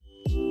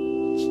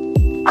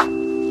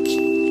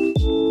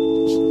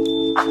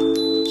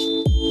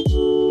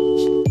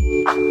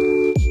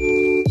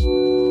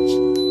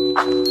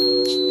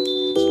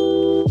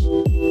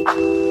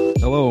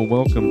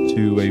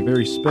to a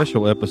very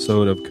special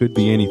episode of Could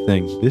Be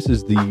Anything. This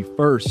is the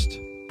first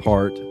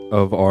part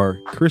of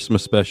our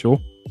Christmas special.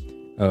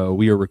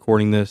 We are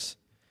recording this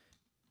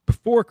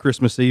before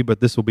Christmas Eve, but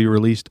this will be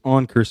released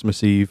on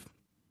Christmas Eve.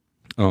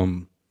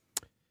 We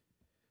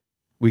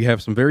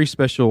have some very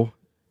special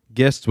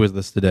guests with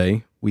us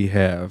today. We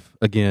have,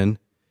 again,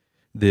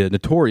 the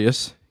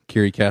notorious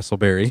Kerry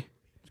Castleberry.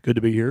 It's good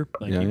to be here.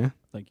 Thank you.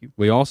 Thank you.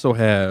 We also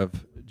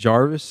have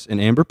Jarvis and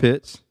Amber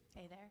Pitts.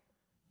 Hey there.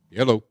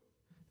 Hello.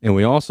 And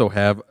we also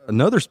have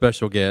another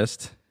special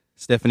guest,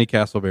 Stephanie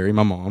Castleberry,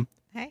 my mom.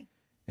 Hey.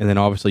 And then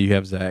obviously you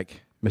have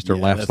Zach, Mr.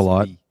 Laughs a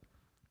Lot.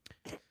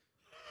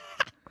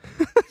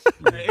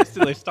 They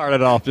instantly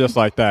started off just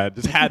like that.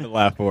 Just had to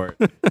laugh for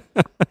it.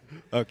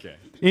 Okay.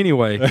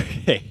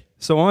 Anyway,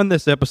 so on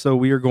this episode,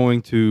 we are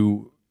going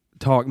to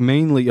talk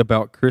mainly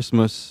about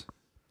Christmas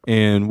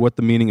and what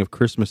the meaning of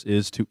Christmas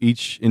is to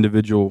each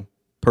individual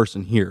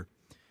person here.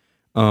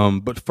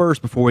 But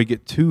first, before we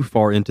get too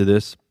far into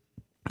this,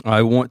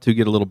 I want to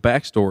get a little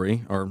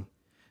backstory or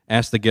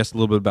ask the guests a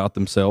little bit about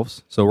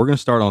themselves. So we're going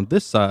to start on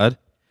this side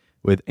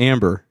with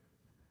Amber.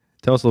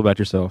 Tell us a little about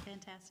yourself.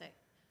 Fantastic.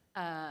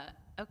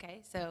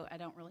 Okay, so I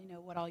don't really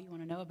know what all you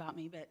want to know about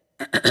me, but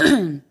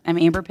I'm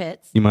Amber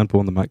Pitts. You mind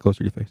pulling the mic closer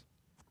to your face?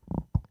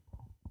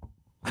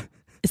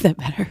 Is that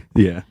better?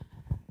 Yeah.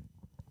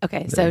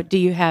 Okay, so do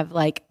you have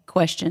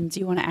questions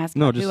you want to ask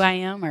about who I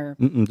am, or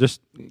just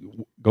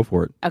go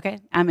for it. Okay,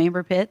 I'm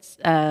Amber Pitts.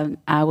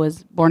 I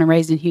was born and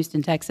raised in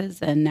Houston,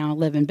 Texas, and now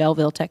live in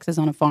Belleville, Texas,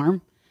 on a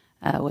farm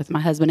with my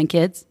husband and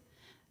kids.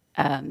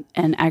 And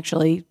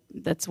actually,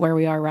 that's where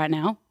we are right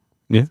now.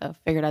 Yeah. So I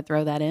figured I'd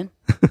throw that in.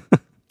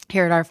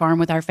 Here at our farm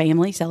with our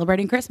family,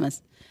 celebrating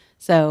Christmas.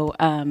 So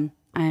I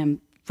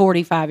am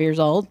 45 years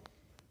old.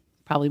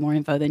 Probably more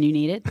info than you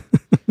needed.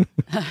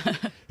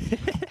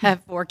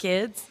 Have 4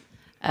 kids.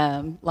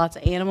 Lots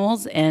of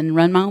animals, and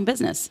run my own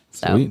business.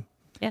 So, Sweet.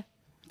 Yeah,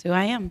 that's who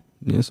I am.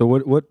 Yeah. So,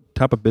 what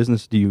type of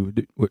business do you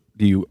what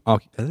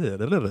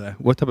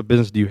type of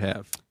business do you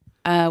have?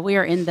 We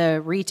are in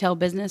the retail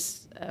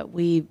business.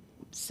 We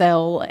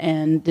sell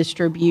and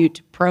distribute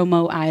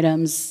promo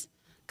items,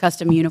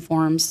 custom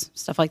uniforms,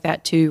 stuff like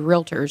that to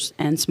realtors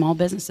and small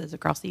businesses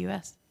across the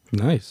U.S.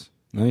 Nice.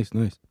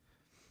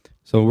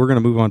 So we're going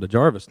to move on to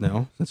Jarvis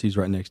now, since he's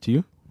right next to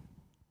you.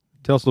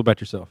 Tell us a little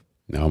about yourself.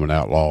 Now I'm an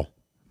outlaw.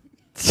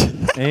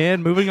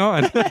 And moving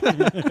on.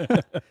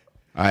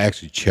 I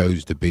actually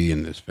chose to be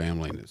in this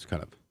family, and it's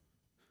kind of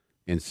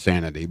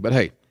insanity. But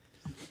hey,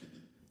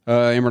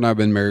 Amber and I have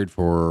been married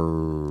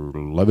for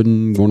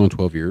 11, going on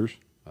 12 years.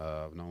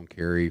 I've known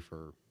Kerry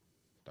for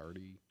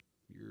 30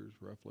 years,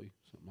 roughly,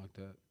 something like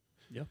that.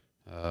 Yeah.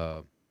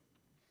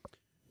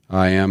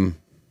 I am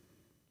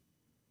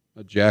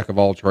a jack of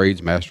all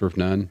trades, master of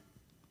none.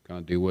 Kind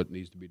of do what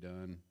needs to be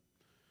done.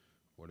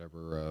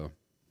 Whatever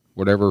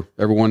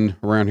everyone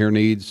around here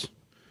needs,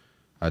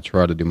 I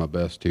try to do my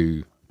best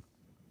to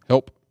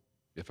help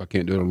if I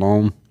can't do it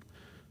alone.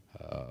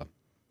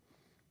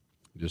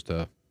 Just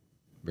a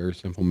very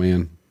simple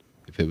man.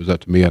 If it was up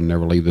to me, I'd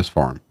never leave this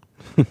farm.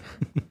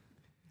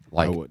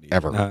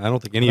 Ever. I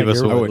don't think any of us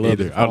would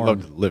either. I'd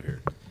love to live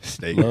here.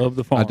 Stay here. Love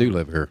the farm. I do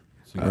live here.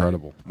 It's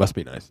incredible. Must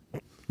be nice.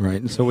 Right.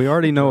 And so we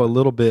already know a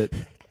little bit.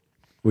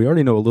 We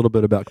already know a little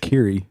bit about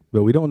Kerry,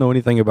 but we don't know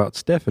anything about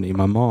Stephanie,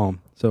 my mom.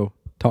 So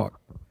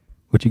talk.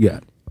 What you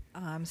got?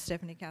 I'm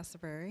Stephanie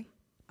Castleberry.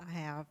 I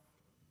have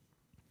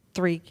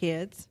 3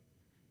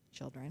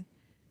 children,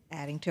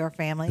 adding to our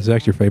family.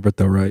 Zach's your favorite,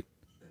 though, right?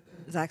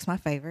 Zach's my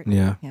favorite.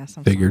 Yeah. Yes,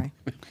 I'm figured.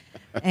 sorry.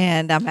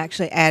 And I'm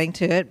actually adding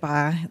to it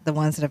by the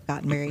ones that have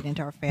gotten married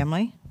into our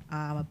family.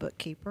 I'm a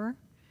bookkeeper.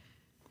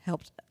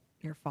 Helped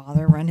your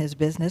father run his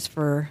business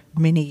for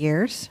many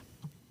years.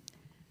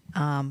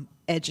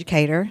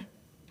 Educator.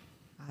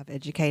 I've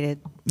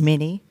educated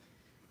many.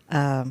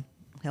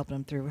 Helped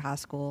them through high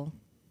school,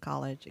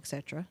 college,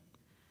 etc.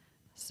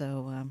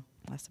 So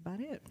that's about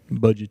it.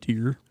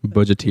 Budgeteer.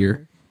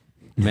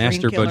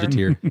 Master Dream killer.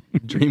 budgeteer.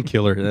 Dream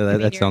killer.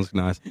 That sounds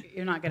nice.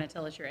 You're not going to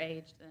tell us your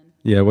age, then.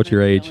 Yeah, what's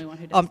your age?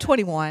 I'm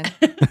 21.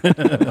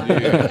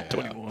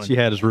 21. She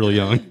had us really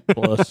young.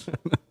 Plus.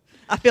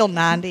 I feel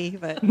 90,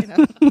 but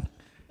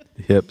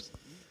Hips.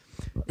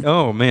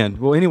 Oh, man.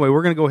 Well, anyway,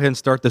 we're going to go ahead and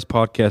start this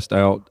podcast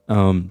out.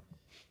 And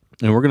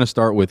we're going to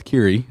start with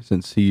Kerry,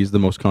 since he's the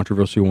most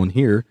controversial one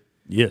here.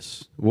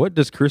 Yes. What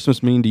does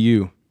Christmas mean to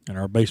you? In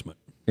our basement.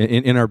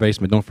 In our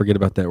basement. Don't forget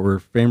about that. We're a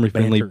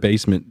family-friendly Banter.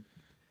 basement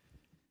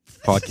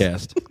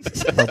podcast.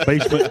 Our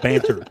basement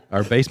banter.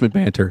 Our basement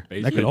banter.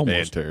 That could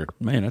almost, banter.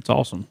 man, that's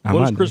awesome. I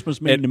What does might-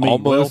 Christmas mean It to me?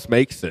 almost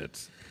makes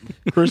sense.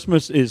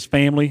 Christmas is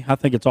family. I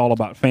think it's all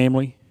about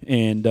family,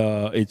 and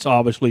it's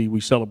obviously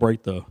we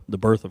celebrate the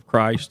birth of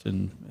Christ,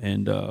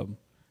 and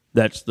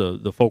that's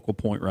the focal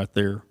point right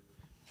there.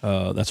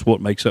 That's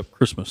what makes up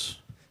Christmas.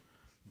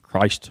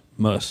 Christ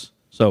must.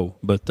 So,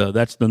 but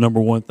that's the number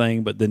one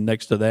thing. But then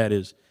next to that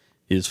is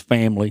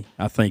family.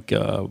 I think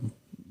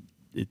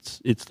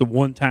it's the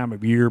one time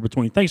of year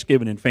between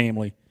Thanksgiving and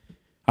family.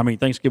 I mean,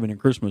 Thanksgiving and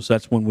Christmas.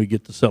 That's when we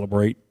get to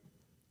celebrate,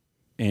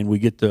 and we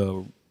get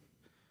to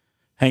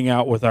hang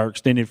out with our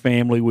extended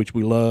family, which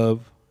we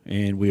love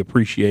and we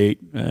appreciate.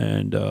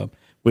 And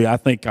I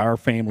think our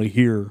family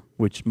here,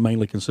 which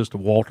mainly consists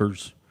of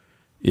Walters,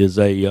 is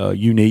a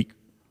unique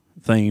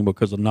thing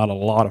because not a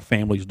lot of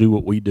families do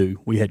what we do.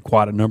 We had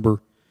quite a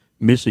number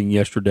missing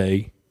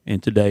yesterday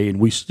and today, and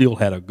we still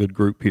had a good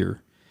group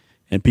here.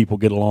 And people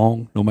get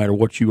along no matter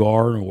what you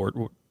are or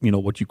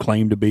what you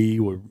claim to be,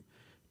 or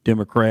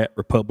Democrat,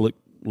 Republic,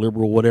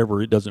 liberal, whatever.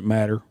 It doesn't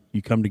matter.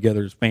 You come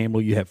together as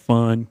family. You have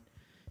fun.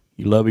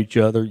 You love each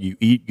other. You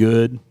eat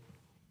good.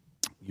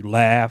 You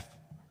laugh.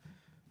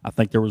 I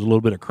think there was a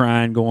little bit of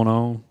crying going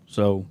on.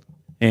 So,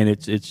 and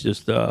it's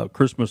just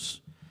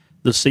Christmas.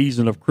 The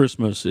season of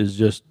Christmas is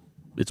just,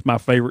 it's my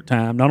favorite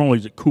time. Not only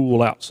is it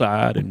cool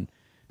outside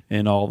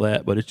and all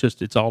that, but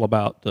it's all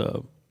about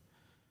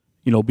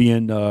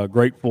being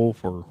grateful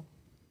for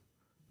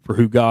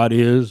who God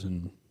is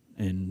and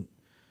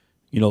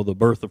the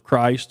birth of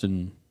Christ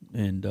and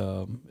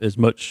as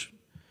much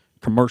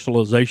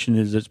commercialization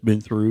as it's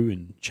been through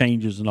and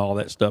changes and all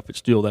that stuff,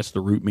 that's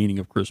the root meaning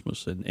of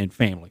Christmas and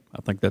family.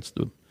 I think that's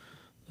the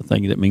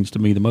thing that means to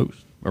me the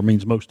most, or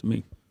means most to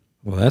me.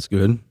 Well, that's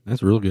good.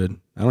 That's real good.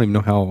 I don't even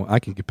know how I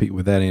can compete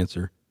with that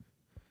answer.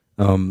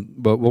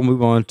 But we'll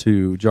move on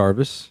to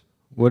Jarvis.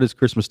 What is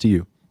Christmas to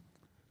you?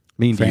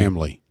 Mean to you?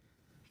 Family.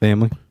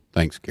 Family?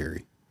 Thanks,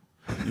 Gary.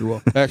 You're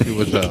welcome. Actually,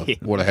 was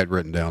what I had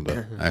written down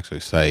to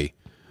actually say.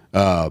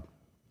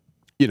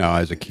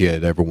 As a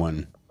kid,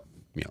 everyone,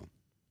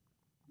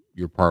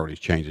 your priorities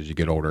change as you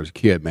get older. As a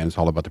kid, man, it's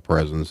all about the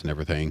presents and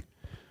everything.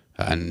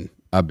 And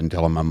I've been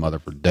telling my mother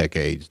for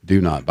decades, do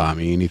not buy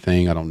me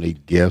anything. I don't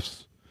need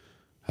gifts.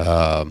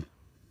 That's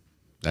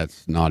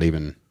not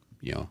even,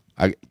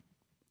 I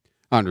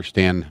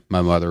understand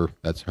my mother.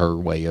 That's her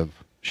way of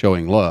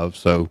showing love.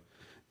 So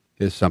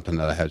it's something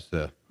that I have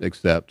to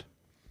accept.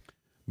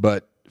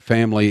 But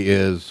family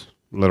is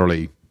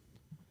literally,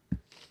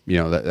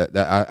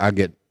 that I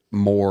get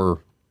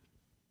more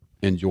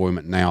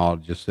enjoyment now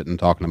just sitting and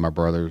talking to my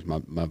brothers, my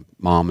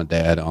mom and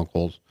dad,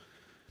 uncles.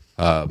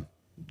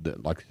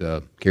 Like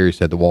Carrie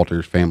said, the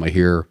Walters family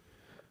here,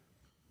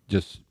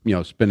 just,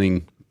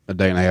 spending a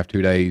day and a half,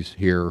 2 days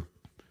here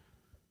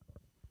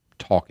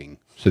talking,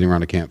 sitting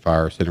around a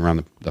campfire, sitting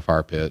around the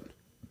fire pit,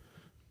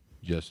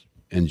 just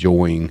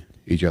enjoying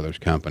each other's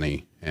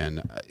company.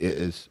 And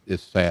it's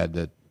sad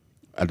that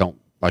I don't,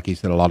 like he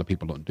said, a lot of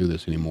people don't do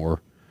this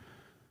anymore.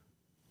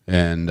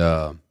 And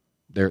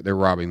they're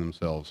robbing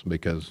themselves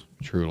because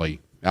truly,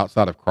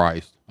 outside of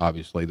Christ,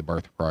 obviously the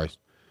birth of Christ,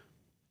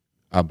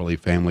 I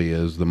believe family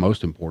is the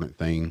most important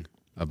thing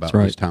about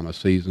this time of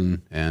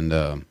season,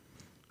 and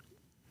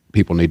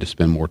people need to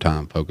spend more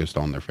time focused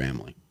on their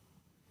family.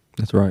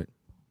 That's right.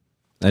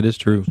 That is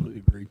true. Absolutely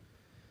agree.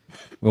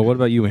 Well, what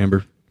about you,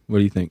 Amber? What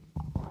do you think?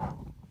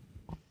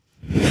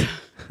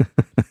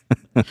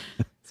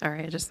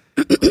 Sorry, I just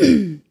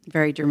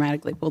very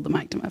dramatically pulled the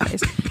mic to my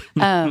face.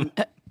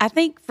 I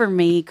think for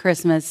me,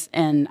 Christmas,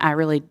 and I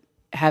really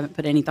haven't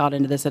put any thought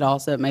into this at all,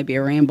 so it may be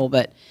a ramble,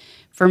 but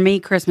for me,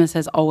 Christmas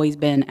has always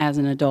been, as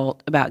an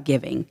adult, about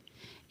giving.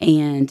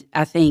 And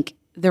I think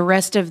the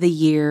rest of the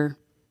year,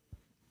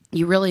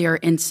 you really are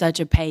in such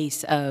a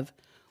pace of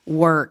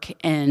work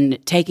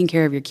and taking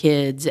care of your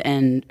kids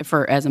and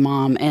as a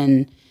mom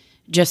and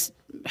just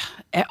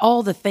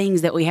all the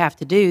things that we have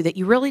to do that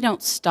you really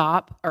don't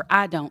stop, or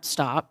I don't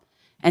stop,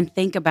 and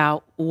think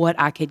about what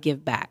I could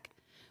give back.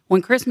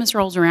 When Christmas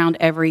rolls around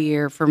every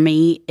year, for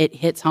me, it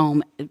hits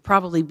home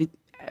probably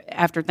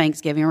after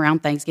Thanksgiving,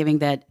 around Thanksgiving,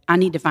 that I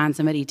need to find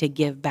somebody to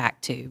give back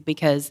to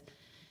because,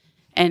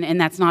 and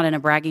that's not in a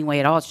bragging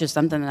way at all. It's just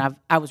something that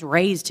I was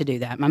raised to do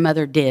that. My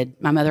mother did.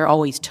 My mother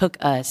always took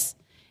us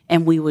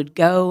and we would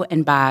go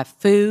and buy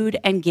food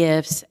and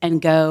gifts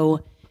and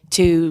go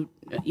to,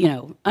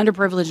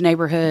 underprivileged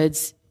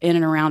neighborhoods in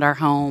and around our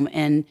home,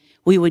 and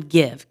we would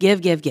give.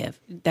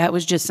 That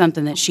was just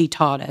something that she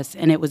taught us,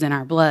 and it was in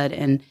our blood.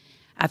 And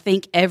I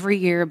think every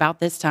year about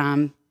this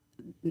time,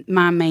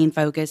 my main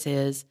focus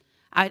is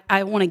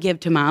I want to give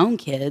to my own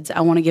kids.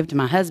 I want to give to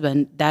my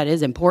husband. That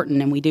is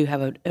important, and we do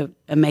have an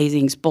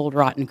amazing, spoiled,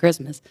 rotten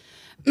Christmas.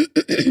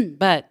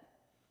 But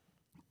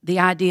the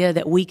idea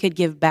that we could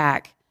give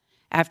back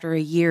after a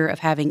year of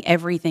having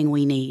everything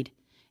we need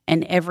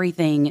and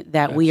everything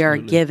that we are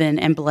given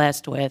and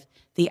blessed with,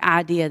 the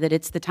idea that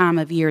it's the time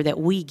of year that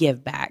we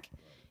give back.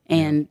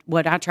 And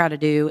what I try to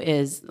do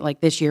is,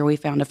 like this year, we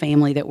found a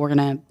family that we're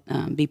going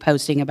to be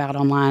posting about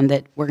online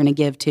that we're going to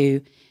give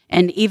to.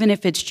 And even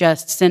if it's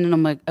just sending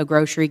them a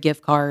grocery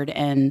gift card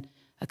and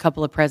a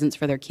couple of presents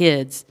for their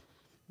kids,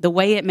 the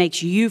way it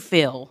makes you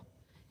feel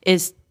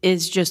is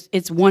just,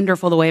 it's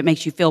wonderful the way it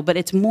makes you feel. But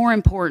it's more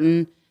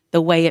important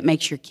the way it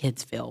makes your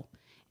kids feel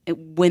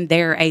when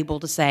they're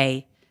able to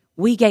say,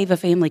 we gave a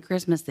family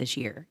Christmas this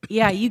year.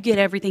 Yeah, you get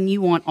everything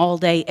you want all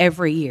day,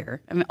 every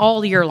year. I mean,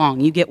 all year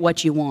long, you get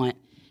what you want.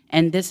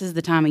 And this is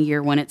the time of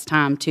year when it's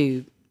time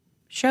to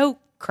show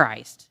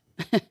Christ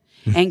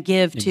and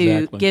give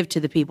to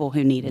the people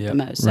who need it the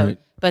most. So,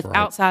 but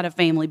outside of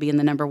family being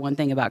the number one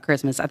thing about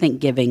Christmas, I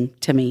think giving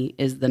to me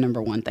is the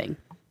number one thing.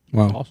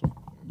 Wow, awesome,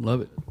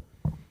 love it.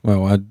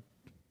 Well,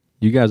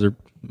 you guys are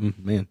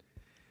man.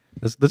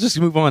 Let's just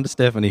move on to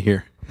Stephanie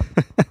here.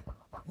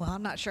 Well,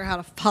 I'm not sure how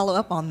to follow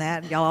up on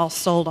that. Y'all all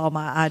sold all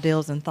my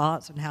ideals and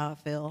thoughts and how I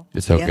feel.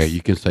 It's okay. Yes.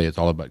 You can say it's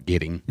all about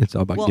getting. It's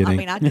all about Well, getting, I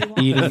mean, I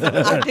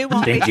do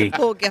want me some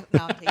cool gift.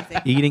 No, I'm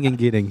teasing. eating, and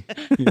getting.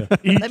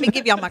 Let me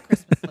give y'all my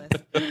Christmas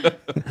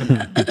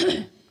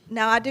list.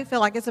 No, I do feel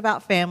like it's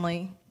about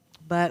family,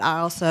 but I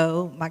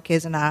also, my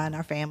kids and I and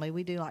our family,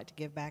 we do like to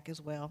give back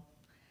as well.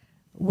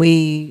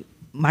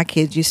 My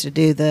kids used to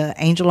do the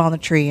angel on the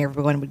tree.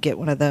 Everyone would get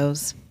one of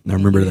those. I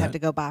remember you that. have to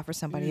go buy for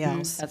somebody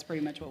else. That's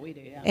pretty much what we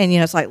do, yeah. And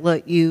it's like,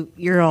 look,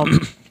 you're all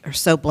are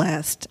so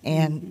blessed,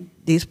 and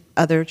these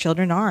other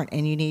children aren't,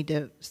 and you need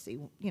to see,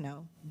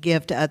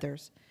 give to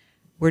others.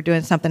 We're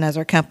doing something as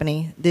our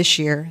company this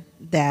year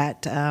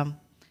that I'm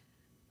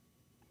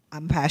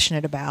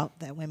passionate about.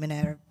 That women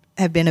that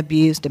have been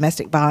abused,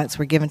 domestic violence,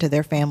 were given to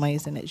their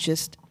families, and it's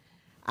just,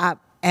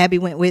 Abby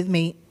went with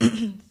me.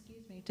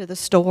 To the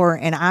store,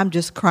 and I'm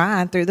just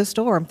crying through the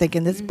store. I'm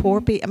thinking, this poor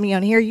people. I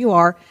mean, here you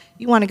are.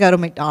 You want to go to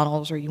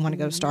McDonald's or you want to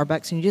go to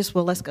Starbucks, and you just,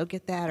 let's go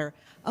get that. Or,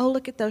 oh,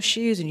 look at those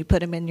shoes, and you put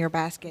them in your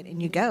basket,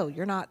 and you go.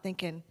 You're not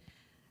thinking,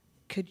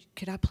 could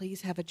I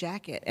please have a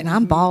jacket? And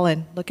I'm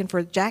bawling, looking for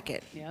a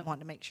jacket,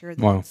 wanting to make sure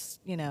that's,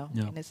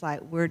 and it's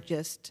like, we're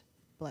just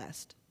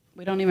blessed.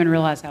 We don't even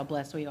realize how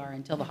blessed we are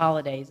until the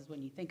holidays is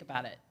when you think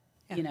about it.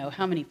 Yeah.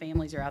 How many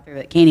families are out there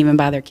that can't even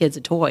buy their kids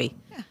a toy?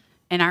 Yeah.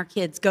 And our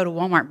kids go to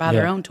Walmart and buy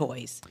their own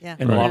toys. Yeah.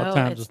 And a lot of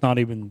times it's not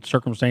even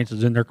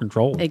circumstances in their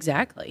control.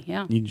 Exactly,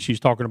 yeah. She's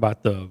talking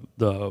about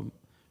the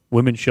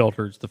women's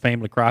shelters, the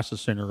Family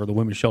Crisis Center, or the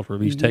Women's Shelter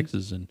of East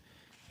Texas, and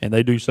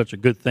they do such a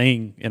good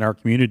thing in our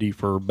community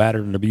for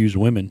battered and abused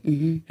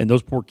women. And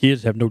those poor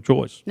kids have no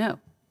choice. No.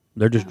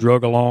 They're just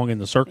drug along in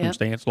the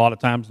circumstance. A lot of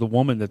times the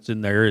woman that's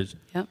in there is,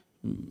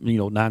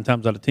 9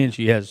 times out of 10,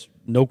 she has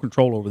no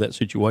control over that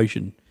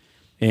situation.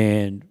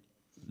 And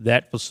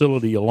that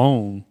facility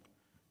alone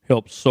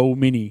helps so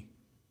many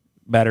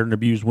battered and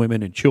abused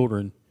women and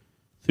children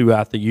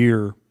throughout the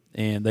year,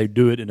 and they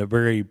do it in a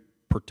very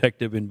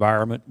protective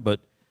environment. But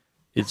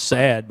it's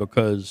sad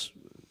because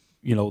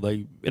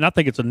and I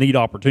think it's a neat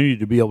opportunity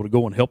to be able to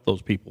go and help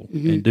those people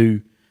and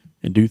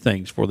do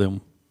things for them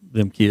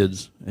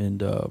kids,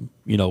 and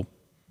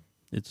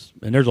it's,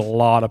 and there's a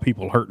lot of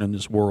people hurting in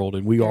this world,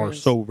 and we are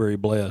so very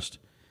blessed.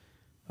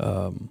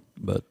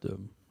 But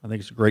I think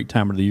it's a great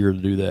time of the year to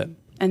do that.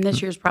 And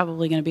this year's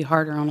probably going to be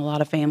harder on a lot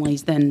of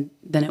families than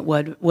it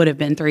would have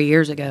been 3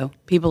 years ago.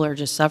 People are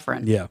just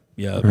suffering. Yeah.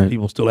 Right.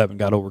 People still haven't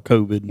got over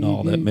COVID and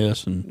all that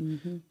mess, and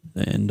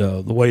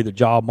the way the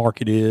job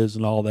market is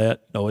and all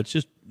that. It's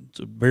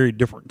a very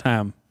different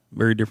time.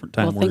 Very different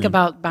time. Well, think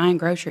about buying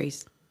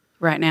groceries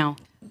right now.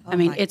 I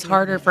mean, it's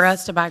harder for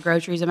us to buy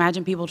groceries.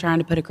 Imagine people trying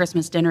to put a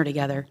Christmas dinner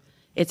together.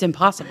 It's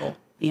impossible,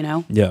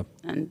 Yeah.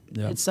 And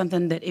it's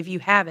something that if you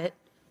have it,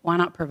 why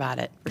not provide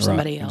it for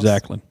somebody else?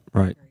 Exactly.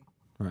 Right.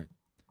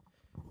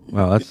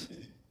 Well, that's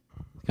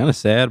kind of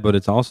sad, but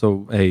it's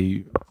also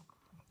a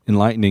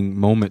enlightening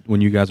moment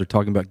when you guys are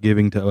talking about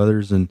giving to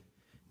others and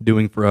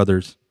doing for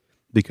others,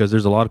 because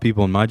there's a lot of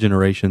people in my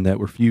generation that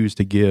refuse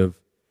to give.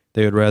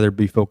 They would rather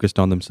be focused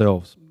on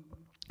themselves.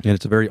 And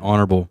it's a very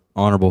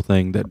honorable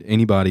thing that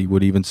anybody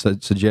would even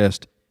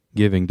suggest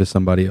giving to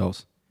somebody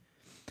else.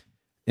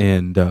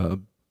 And I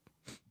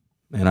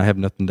have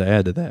nothing to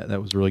add to that.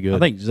 That was really good. I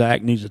think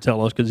Zach needs to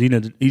tell us, because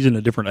he's in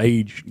a different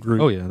age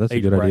group. Oh, yeah, that's a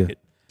good idea.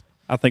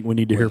 I think we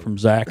need to hear from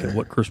Zach and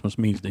what Christmas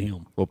means to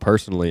him. Well,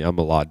 personally, I'm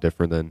a lot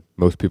different than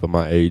most people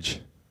my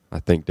age.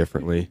 I think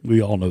differently.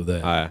 We all know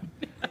that.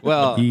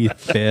 Well,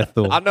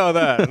 Bethel. I know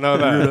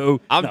that.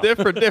 I'm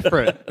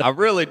different. I'm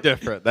really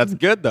different. That's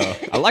good, though.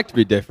 I like to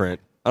be different.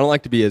 I don't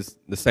like to be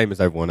the same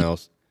as everyone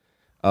else.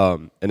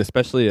 And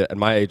especially in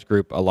my age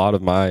group, a lot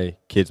of my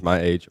kids my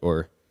age,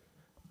 or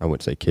I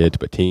wouldn't say kids,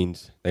 but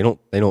teens, they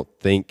don't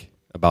think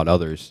about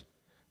others.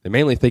 They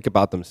mainly think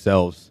about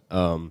themselves.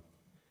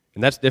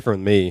 And that's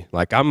different with me.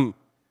 Like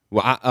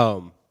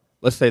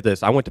let's say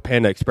this. I went to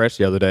Panda Express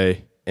the other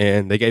day,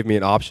 and they gave me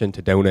an option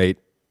to donate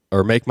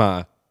or make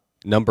my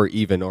number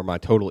even or my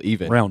total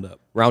even. Round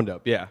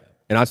up, yeah.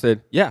 And I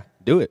said, yeah,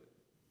 do it.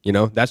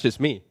 That's just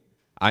me.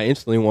 I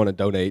instantly want to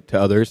donate to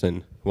others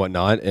and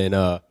whatnot. And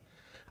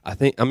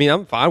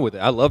I'm fine with it.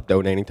 I love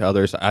donating to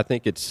others. I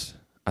think it's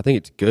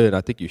good.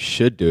 I think you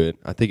should do it.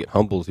 I think it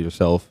humbles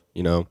yourself,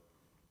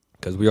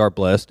 because we are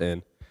blessed,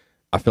 and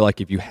I feel like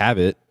if you have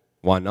it,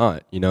 why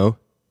not,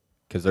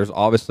 because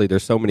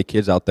there's so many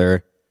kids out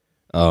there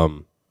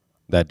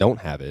that don't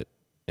have it,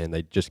 and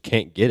they just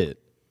can't get it.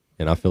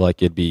 And I feel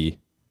like it'd be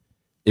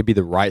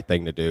the right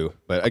thing to do.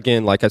 But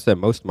again, like I said,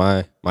 most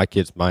of my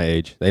kids my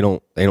age, they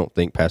don't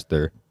think past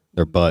their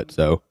butt,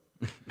 so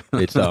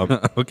it's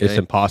it's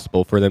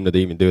impossible for them to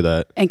even do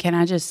that. And can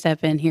I just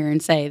step in here and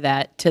say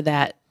that to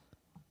that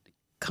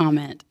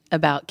comment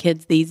about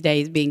kids these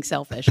days being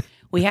selfish?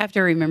 We have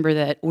to remember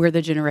that we're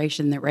the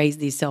generation that raised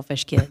these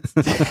selfish kids.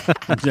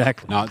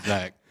 Exactly. Not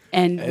Zach.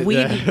 and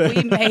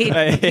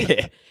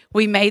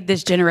we made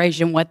this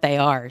generation what they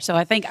are. So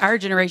I think our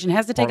generation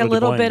has to take Partly a to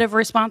little blame. bit of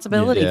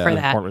responsibility Yeah, for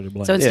that. partly to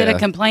blame. So instead Yeah. of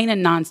complaining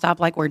nonstop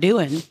like we're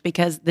doing,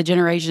 because the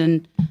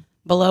generation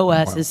below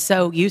us is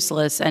so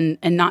useless and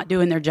not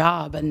doing their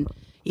job and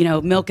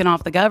milking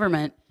off the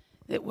government.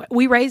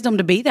 We raised them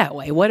to be that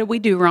way. What did we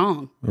do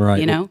wrong?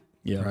 Right.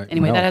 Yeah. Right.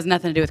 Anyway, No. that has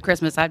nothing to do with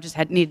Christmas. I just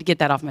need to get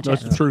that off my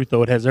That's chest. the truth,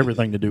 though. It has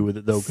everything to do with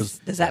it, though, because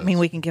Does that mean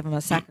we can give them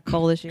a sack of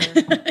coal this year?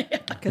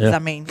 Because Yeah. I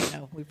mean,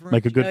 we've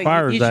make a good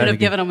fire. You should have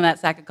given him that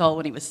sack of coal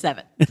when he was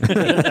 7, And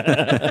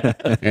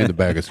the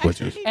bag of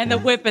switches. and the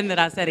whipping that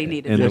I said he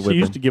needed. And Yeah, the she whipping.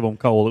 used to give them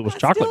coal. It was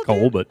chocolate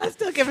coal, but I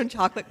still give them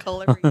chocolate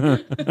coal every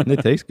year. And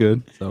it tastes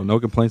good, so no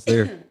complaints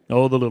there.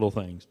 oh, the little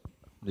things.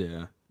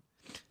 Yeah.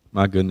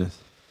 My goodness.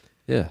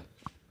 Yeah.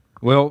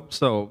 Well,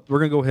 so we're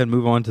going to go ahead and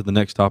move on to the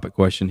next topic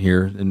question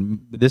here.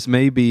 And this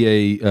may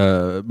be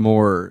a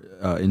more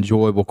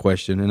enjoyable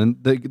question.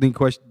 And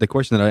the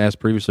question that I asked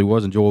previously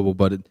was enjoyable,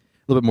 but a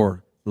little bit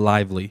more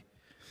lively.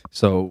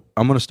 So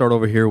I'm going to start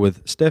over here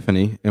with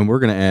Stephanie, and we're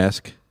going to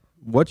ask,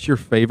 what's your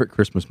favorite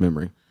Christmas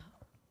memory?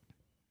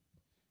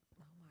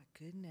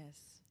 Goodness.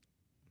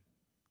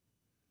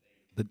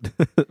 But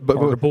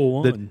Hard to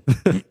pull the-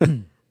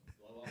 one.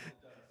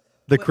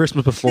 The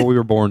Christmas before we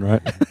were born,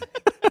 right?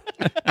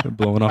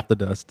 Blowing off the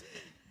dust.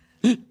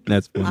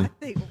 That's I funny.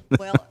 think,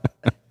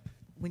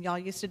 when y'all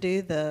used to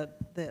do the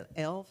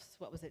elves,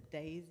 what was it,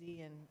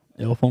 Daisy and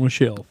Elf on a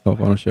shelf.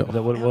 Elf on a Is shelf.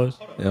 that what it was?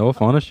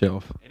 Elf on a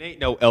shelf. It ain't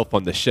no Elf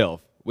on the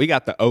Shelf. We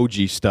got the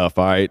OG stuff,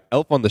 all right?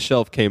 Elf on the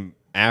Shelf came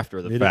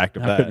after the fact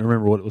of I that. couldn't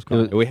remember what it was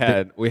called. We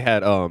had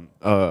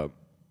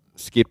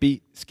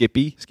Skippy.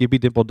 Skippy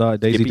Dimple Dot,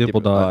 Daisy Skippy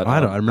Dimple Dot.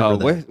 I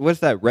remember that. What's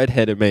that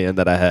redheaded man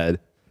that I had?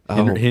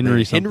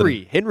 Henry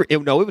something. Henry.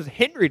 No, it was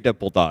Henry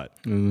Dimple Dot.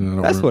 I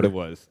don't That's what remember.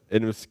 it was.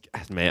 And it was,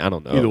 man, I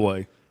don't know. Either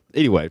way.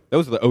 Anyway,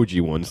 those are the OG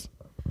ones.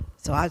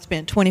 So I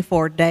spent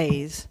 24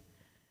 days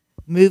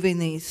moving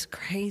these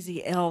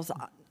crazy elves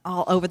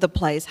all over the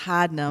place,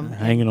 hiding them,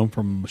 Hanging them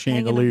from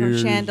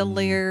chandeliers.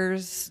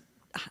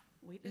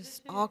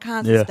 Just all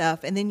kinds Yeah. of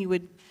stuff. And then you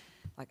would,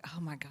 like, oh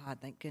my God,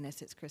 thank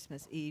goodness it's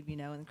Christmas Eve,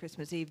 and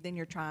Christmas Eve, then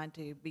you're trying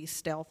to be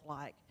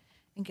stealth-like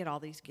and get all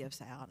these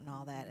gifts out and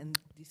all that. And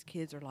these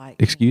kids are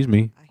like, Excuse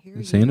me. I hear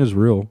you. Santa's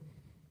real.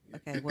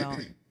 Okay, well,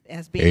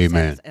 as being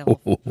Amen. Santa's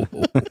elf.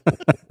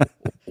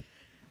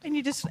 And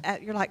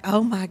you're like,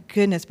 oh my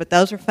goodness. But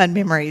those are fun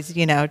memories,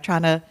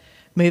 trying to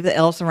move the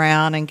elves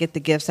around and get the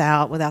gifts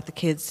out without the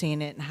kids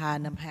seeing it and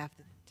hiding them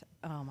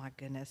oh my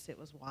goodness, it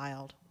was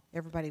wild.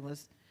 Everybody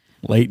was,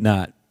 Late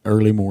night,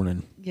 early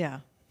morning. yeah.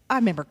 I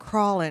remember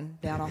crawling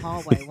down a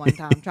hallway one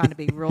time trying to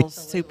be real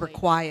super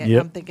quiet.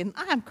 Yep. I'm thinking,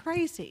 I'm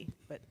crazy.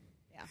 But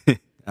yeah,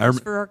 it's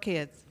for our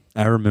kids.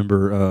 I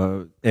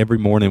remember every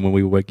morning when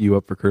we would wake you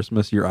up for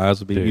Christmas, your eyes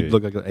would be, you'd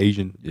look like an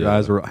Asian. Your Yeah.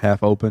 eyes were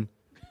half open,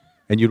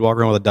 and you'd walk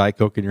around with a Diet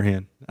Coke in your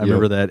hand. I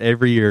remember that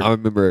every year. I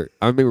remember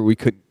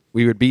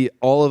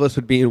all of us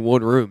would be in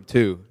one room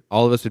too.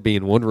 All of us would be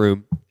in one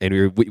room, and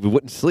we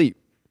wouldn't sleep,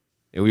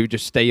 and we would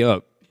just stay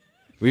up.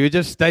 We would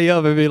just stay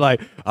up and be like,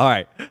 all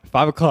right,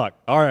 5 o'clock.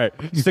 All right,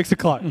 6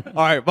 o'clock.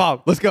 All right,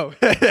 Mom, let's go.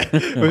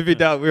 We'd be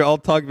down. We were all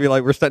talking, be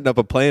like, we're setting up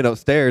a plan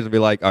upstairs and be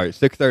like, all right,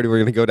 6:30, we're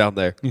going to go down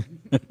there.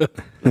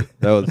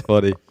 That was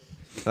funny.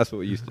 That's what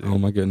we used to do. Oh,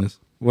 my goodness.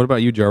 What about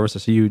you, Jarvis? I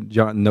see you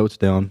jotting notes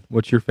down.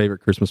 What's your favorite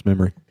Christmas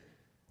memory?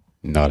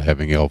 Not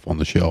having Elf on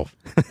the Shelf.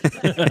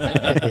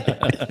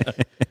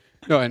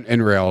 No,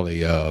 in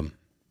reality, as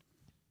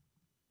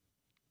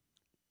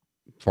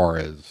far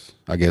as,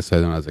 I guess,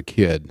 as a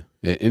kid,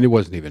 and it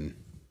wasn't even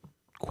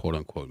quote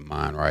unquote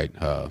mine, right?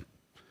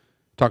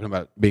 Talking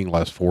about being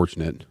less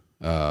fortunate.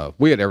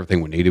 We had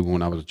everything we needed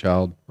when I was a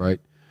child, right?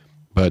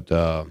 But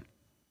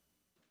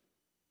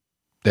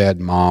dad,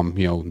 mom,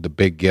 the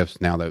big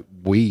gifts now that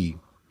we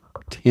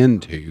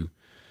tend to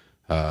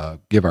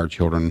give our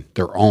children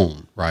their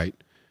own, right?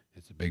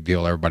 It's a big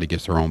deal. Everybody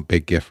gets their own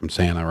big gift from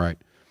Santa, right?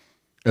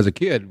 As a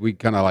kid, we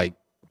kind of like,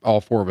 all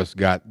four of us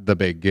got the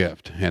big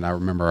gift. And I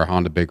remember a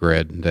Honda Big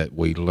Red that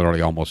we literally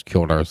almost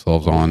killed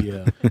ourselves on.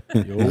 Yeah.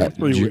 The old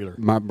three-wheeler.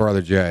 My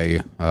brother Jay,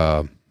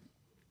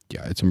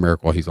 it's a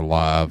miracle he's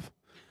alive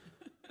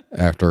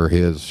after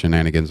his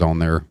shenanigans on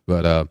there.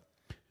 But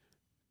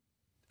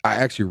I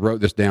actually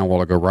wrote this down a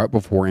while ago, right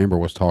before Amber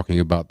was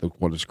talking about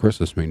what does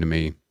Christmas mean to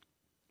me.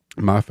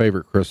 My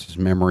favorite Christmas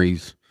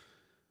memories,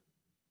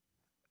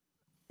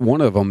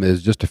 one of them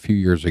is just a few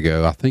years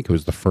ago. I think it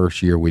was the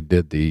first year we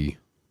did the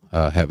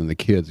having the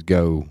kids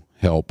go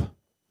help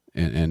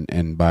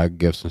and buy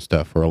gifts and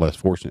stuff for a less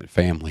fortunate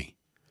family.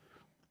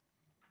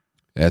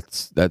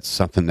 That's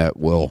something that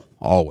will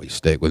always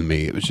stick with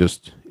me. It was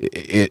just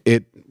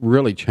it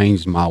really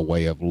changed my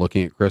way of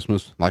looking at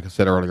Christmas. Like I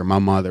said earlier, my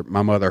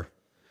mother,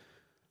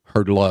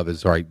 her love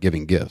is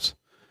giving gifts,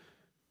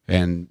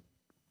 and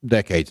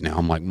decades now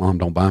I'm like, Mom,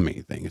 don't buy me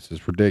anything. It's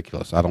just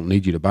ridiculous. I don't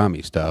need you to buy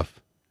me stuff.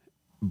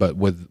 But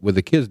with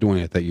the kids doing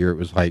it that year, it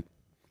was like,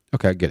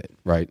 okay, I get it,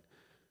 right?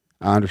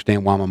 I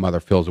understand why my mother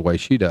feels the way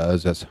she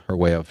does. That's her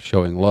way of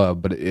showing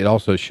love. But it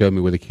also showed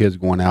me with the kids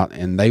going out,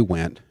 and they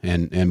went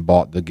and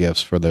bought the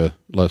gifts for the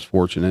less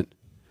fortunate.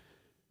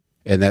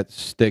 And that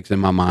sticks in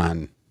my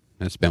mind.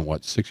 That's been,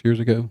 6 years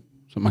ago?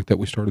 Something like that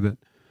we started it.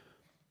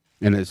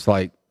 And it's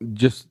like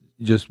just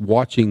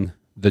watching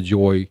the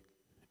joy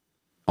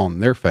on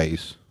their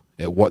face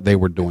at what they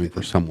were doing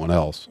for someone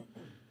else.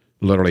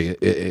 Literally,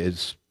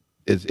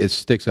 it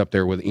sticks up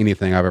there with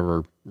anything I've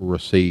ever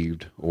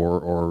received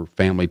or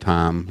family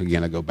time.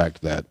 Again, I go back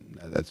to that.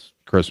 That's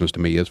Christmas to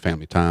me is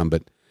family time,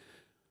 but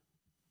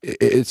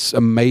it's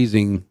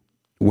amazing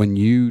when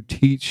you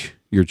teach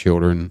your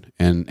children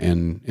and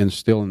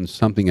instill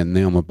something in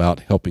them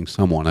about helping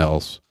someone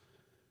else.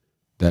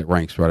 That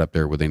ranks right up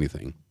there with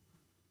anything.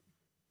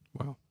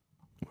 Wow.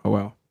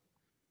 Wow.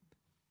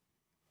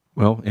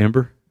 Well,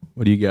 Amber,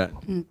 what do you got?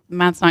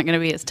 Mine's not going to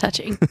be as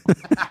touching.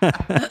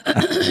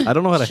 I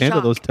don't know how to handle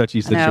those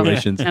touchy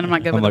situations. And I'm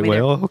not good I'm with like, them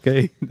either. well,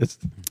 okay.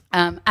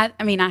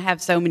 I mean, I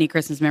have so many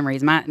Christmas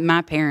memories.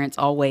 My parents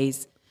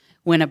always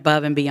went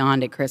above and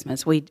beyond at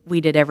Christmas. We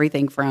did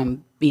everything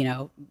from,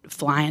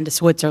 flying to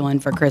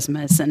Switzerland for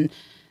Christmas and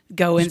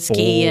going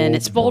skiing.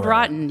 It's spoiled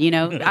rotten,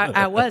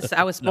 I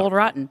was spoiled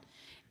rotten.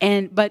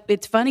 But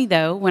it's funny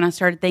though, when I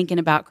started thinking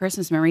about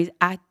Christmas memories,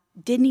 I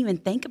didn't even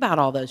think about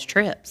all those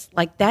trips.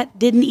 Like that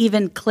didn't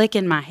even click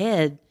in my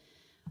head,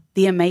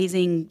 the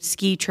amazing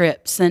ski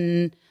trips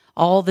and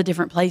all the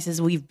different places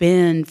we've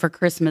been for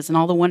Christmas and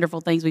all the wonderful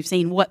things we've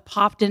seen. What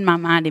popped in my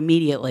mind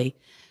immediately,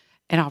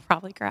 and I'll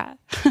probably cry.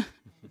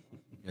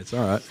 It's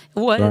all right.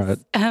 Was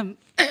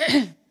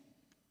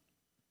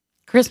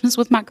Christmas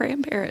with my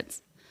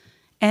grandparents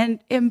and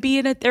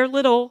being at their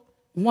little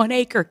 1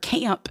 acre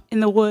camp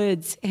in the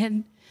woods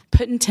and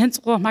putting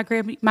tinsel on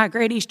my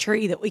granny's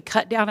tree that we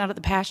cut down out of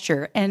the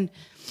pasture and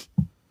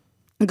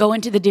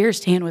going to the deer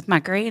stand with my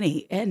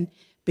granny and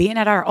being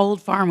at our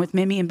old farm with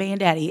Mimi and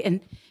Bandaddy and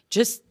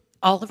just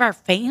all of our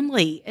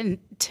family. And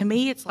to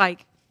me, it's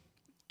like,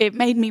 it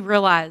made me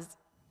realize,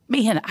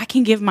 man, I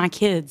can give my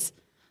kids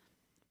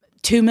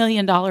 $2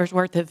 million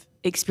worth of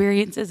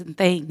experiences and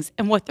things,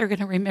 and what they're going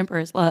to remember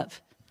is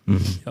love.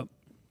 Mm-hmm. Yep.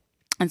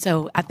 And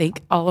so I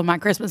think all of my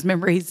Christmas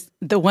memories,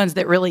 the ones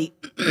that really,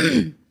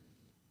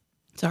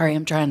 sorry,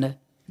 I'm trying to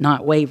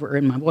not waver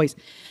in my voice.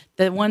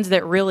 The ones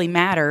that really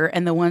matter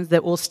and the ones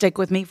that will stick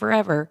with me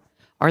forever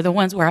are the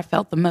ones where I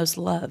felt the most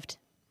loved.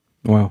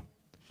 Wow.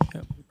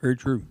 Yep. Very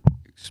true.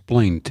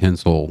 Explain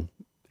tinsel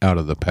out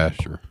of the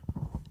pasture.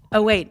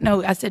 Oh, wait,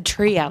 no, I said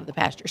tree out of the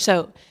pasture.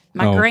 So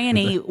my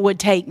granny would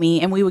take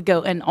me and we would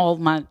go, and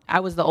I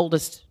was the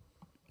oldest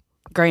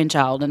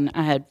grandchild and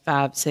I had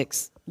 5,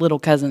 6 little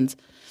cousins.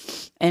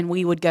 And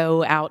we would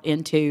go out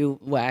into,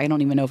 well, I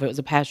don't even know if it was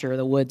a pasture or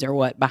the woods or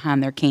what,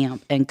 behind their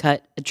camp and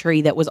cut a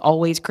tree that was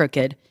always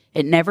crooked.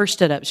 It never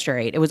stood up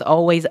straight. It was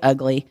always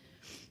ugly.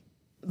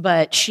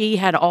 But she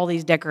had all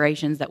these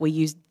decorations that we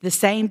used, the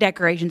same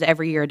decorations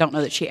every year. I don't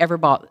know that she ever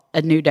bought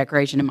a new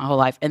decoration in my whole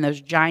life. And those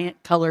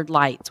giant colored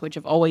lights, which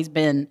have always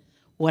been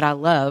what I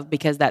love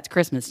because that's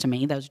Christmas to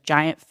me, those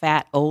giant,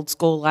 fat, old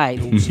school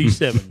lights. Old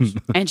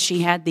C7s. And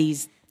she had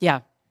these,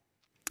 yeah.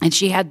 And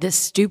she had this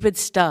stupid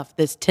stuff,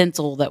 this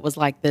tinsel that was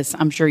like this.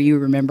 I'm sure you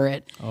remember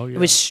it. Oh, yeah. It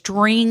was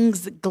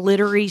strings,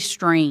 glittery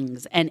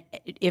strings. And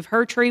if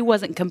her tree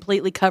wasn't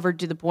completely covered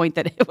to the point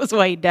that it was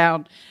weighed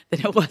down, then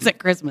it wasn't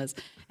Christmas.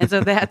 And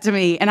so that to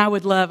me, and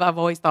I've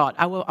always thought,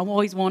 I've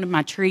always wanted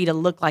my tree to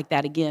look like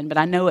that again, but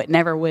I know it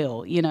never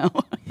will,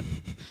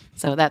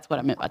 So that's what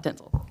I meant by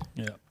tinsel.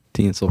 Yeah.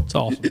 Tinsel. It's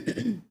awesome.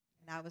 And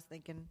I was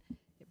thinking,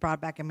 it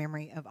brought back a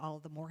memory of all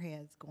of the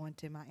Moorheads going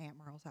to my Aunt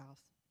Merle's house.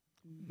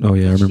 Oh,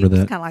 yeah, I remember She was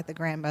that. kind of like the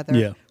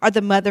grandmother, or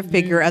the mother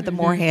figure of the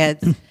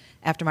Moorheads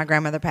after my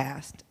grandmother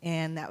passed.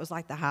 And that was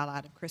like the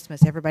highlight of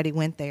Christmas. Everybody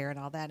went there and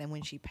all that. And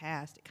when she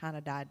passed, it kind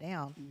of died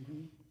down.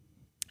 Mm-hmm.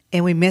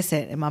 And we miss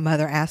it. And my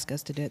mother asked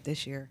us to do it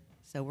this year.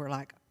 So we're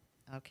like,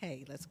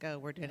 okay, let's go.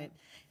 We're doing it.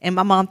 And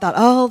my mom thought,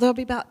 there'll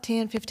be about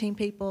 10, 15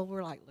 people.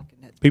 We're like looking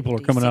at People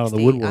 50, are coming out of the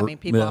 60. woodwork. I mean,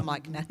 people, Yeah. I'm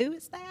like, now who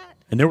is that?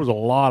 And there was a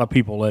lot of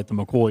people at the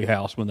McCoy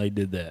house when they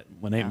did that.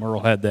 When Aunt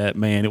Merle had that,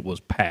 man, it was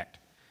packed.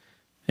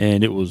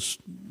 And it was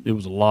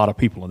a lot of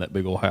people in that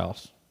big old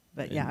house.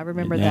 But yeah, I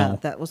remember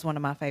that. That was one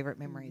of my favorite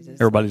memories.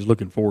 Everybody's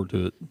looking forward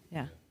to it.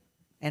 Yeah.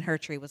 And her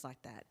tree was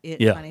like that.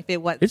 Yeah. If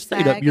it wasn't It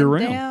stayed up year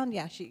round. down,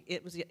 yeah,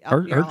 it was up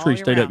Her year, all tree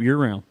year stayed up round. year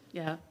round.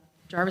 Yeah.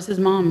 Jarvis's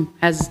mom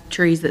has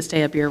trees that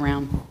stay up year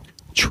round.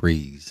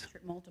 Trees.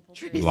 Multiple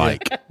trees.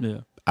 Like,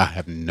 Yeah. I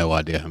have no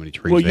idea how many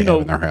trees Well, they you know,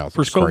 have in their house.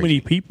 for It's so crazy.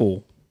 many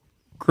people,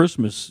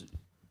 Christmas,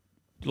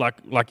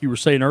 like you were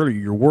saying earlier,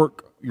 you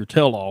work your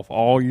tail off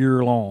all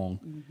year long,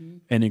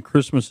 and then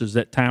Christmas is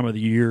that time of the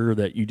year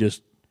that you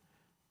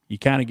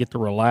kind of get to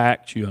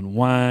relax, you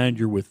unwind,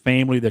 you're with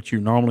family that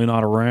you're normally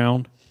not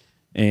around,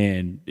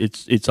 and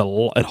it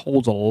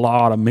holds a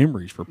lot of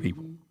memories for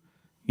people.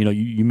 You know,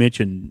 you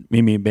mentioned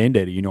Mimi and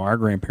Bandaddy, our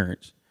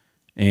grandparents,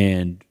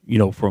 And,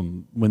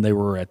 from when they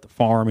were at the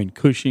farm in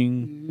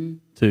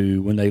Cushing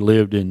to when they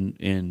lived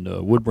in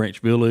Wood Branch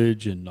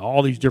Village and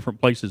all these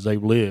different places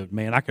they've lived,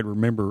 man, I could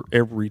remember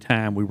every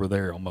time we were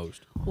there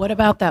almost. What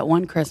about that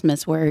one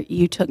Christmas where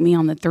you took me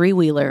on the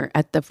 3-wheeler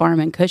at the farm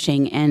in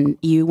Cushing and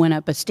you went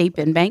up a steep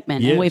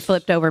embankment and we Yes.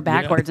 flipped over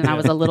backwards and I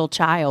was a little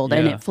child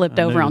and it flipped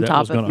I over knew on that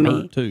top was of gonna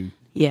me. hurt too.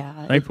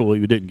 Yeah. Thankfully,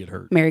 we didn't get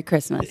hurt. Merry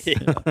Christmas.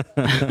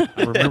 I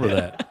remember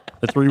that.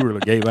 The 3-wheeler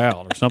gave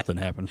out or something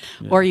happened.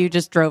 Yeah. Or you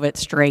just drove it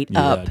straight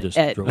Yeah, up. I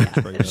just drove it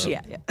straight up.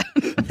 Yeah, yeah.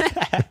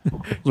 I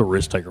was a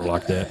risk taker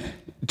like that.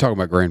 Talking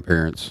about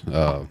grandparents,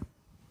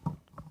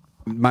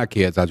 my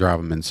kids, I drive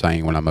them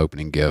insane when I'm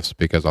opening gifts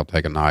because I'll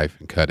take a knife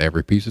and cut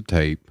every piece of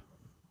tape.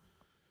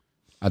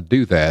 I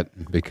do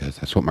that because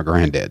that's what my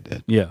granddad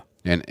did. Yeah.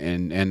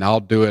 And I'll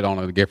do it on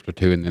a gift or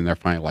two, and then they're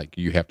finally like,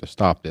 you have to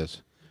stop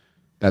this.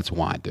 That's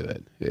why I do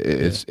it.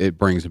 It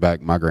brings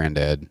back my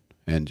granddad,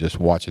 and just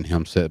watching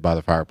him sit by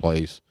the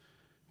fireplace.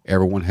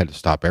 Everyone had to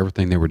stop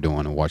everything they were doing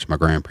and watch my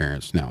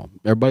grandparents. Now,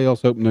 everybody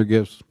else opened their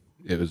gifts.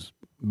 It was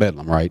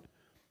bedlam, right?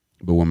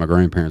 But when my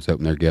grandparents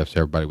opened their gifts,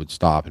 everybody would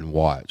stop and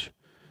watch.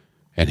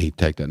 And he'd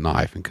take that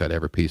knife and cut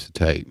every piece of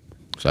tape.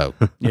 So,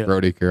 Yeah.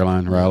 Brody,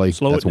 Caroline, Riley,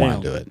 Slow that's it why down.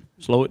 I do it.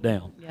 Slow it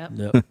down.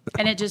 Yep.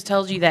 And it just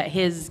tells you that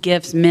his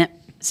gifts meant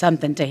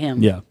something to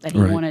him. Yeah. That he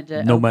Right. wanted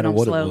to No open matter them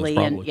what slowly it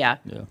was, and probably. yeah.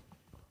 Yeah.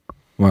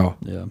 Wow.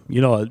 Yeah.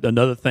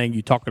 Another thing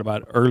you talking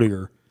about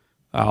earlier,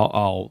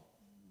 I'll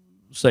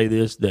say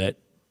this, that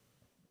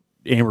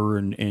Amber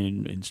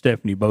and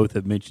Stephanie both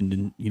have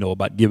mentioned,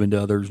 about giving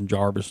to others and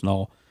Jarvis and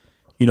all.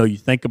 You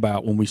think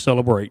about when we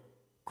celebrate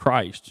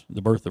Christ,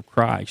 the birth of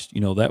Christ,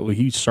 that way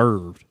he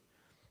served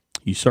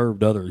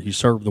others. He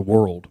served the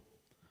world.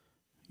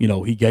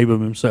 He gave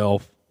of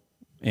himself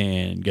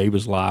and gave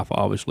his life,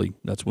 obviously.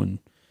 That's when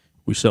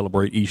we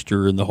celebrate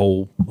Easter and the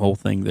whole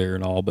thing there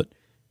and all. But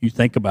you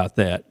think about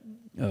that.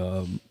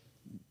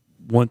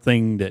 One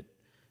thing that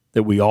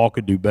we all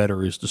could do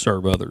better is to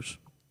serve others.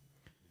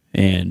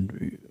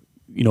 And,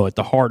 at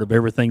the heart of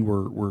everything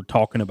we're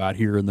talking about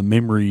here, and the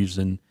memories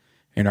and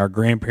our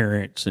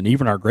grandparents and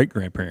even our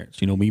great-grandparents,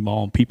 me,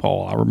 Mom,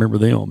 Peepaw, I remember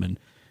them.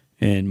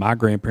 And my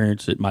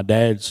grandparents at my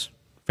dad's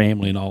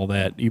family and all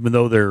that, even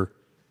though they're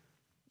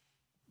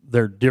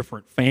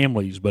different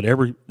families, but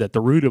at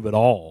the root of it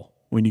all,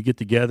 when you get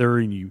together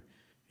and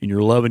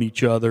you're loving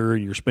each other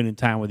and you're spending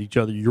time with each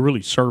other, you're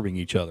really serving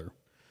each other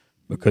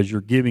because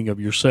you're giving of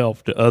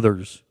yourself to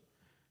others,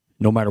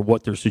 no matter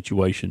what their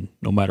situation,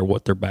 no matter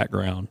what their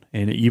background,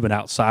 and even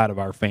outside of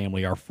our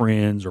family, our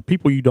friends or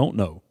people you don't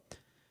know.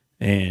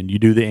 And you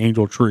do the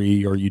angel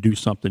tree, or you do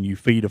something, you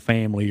feed a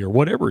family, or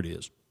whatever it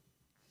is.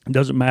 It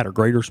doesn't matter,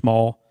 great or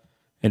small,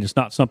 and it's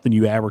not something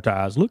you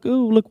advertise. Look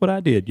what I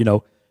did.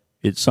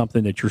 It's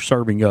something that you're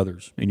serving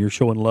others, and you're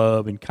showing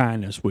love and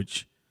kindness,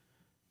 which,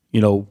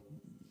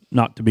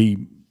 not to be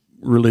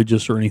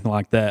religious or anything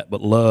like that,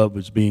 but love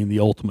is being the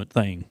ultimate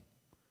thing.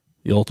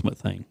 The ultimate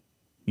thing.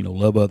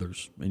 Love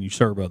others, and you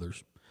serve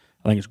others.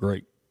 I think it's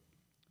great.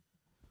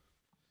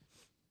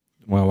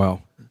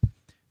 Wow.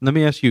 Let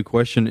me ask you a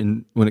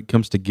question when it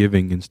comes to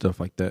giving and stuff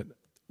like that.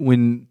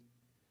 When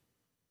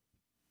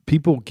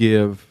people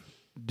give,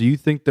 do you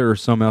think there are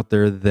some out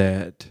there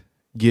that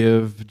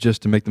give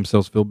just to make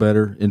themselves feel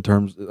better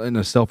in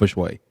a selfish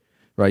way?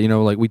 Right?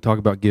 Like we talk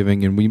about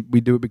giving, and we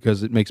do it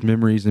because it makes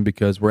memories and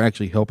because we're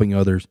actually helping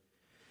others.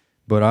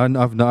 But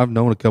I've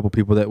known a couple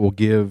people that will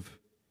give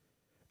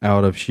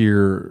out of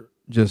sheer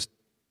just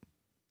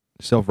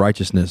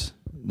self-righteousness.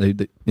 They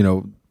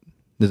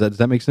does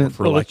that make sense?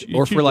 Well, Or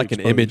it's for like an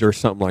usually image or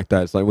something like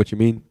that. It's like what you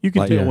mean. You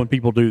can Like, tell when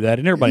people do that,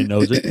 and everybody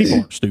knows it. People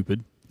aren't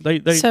stupid. They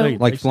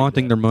Like see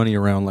flaunting that. their money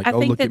around, like, I oh,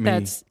 think look at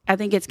me. I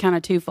think it's kind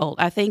of twofold.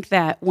 I think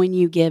that when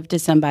you give to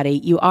somebody,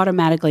 you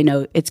automatically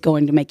know it's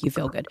going to make you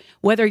feel good.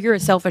 Whether you're a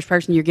selfish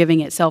person, you're giving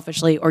it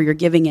selfishly, or you're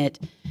giving it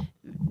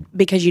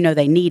because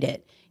they need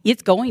it.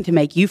 It's going to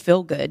make you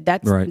feel good.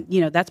 That's Right.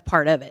 That's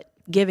part of it.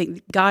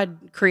 Giving, God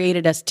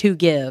created us to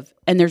give,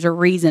 and there's a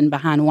reason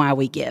behind why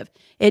we give.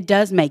 It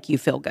does make you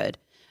feel good.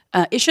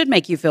 It should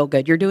make you feel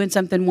good. You're doing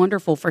something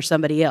wonderful for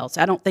somebody else.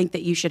 I don't think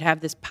that you should have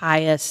this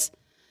pious,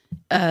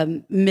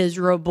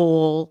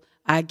 miserable,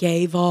 I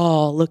gave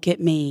all, look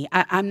at me.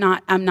 I'm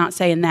not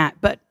saying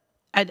that, but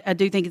I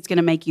do think it's going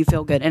to make you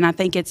feel good. And I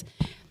think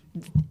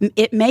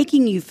it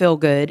making you feel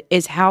good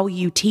is how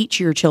you teach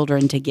your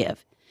children to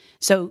give.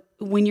 So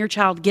when your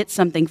child gets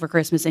something for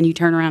Christmas and you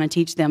turn around and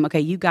teach them,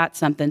 okay, you got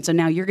something, so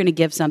now you're going to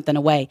give something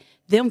away.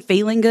 Them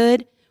feeling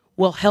good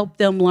will help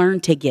them learn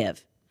to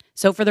give.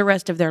 So for the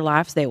rest of their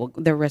life, they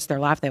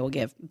will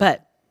give.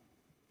 But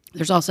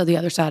there's also the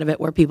other side of it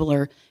where people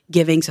are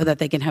giving so that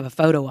they can have a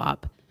photo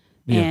op.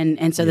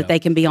 And so that they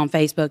can be on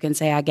Facebook and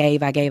say, I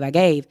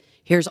gave.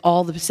 Here's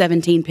all the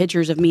 17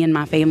 pictures of me and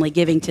my family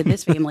giving to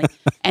this family.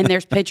 And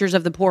there's pictures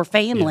of the poor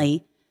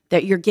family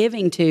that you're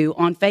giving to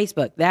on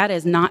Facebook. That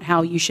is not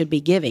how you should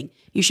be giving.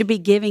 You should be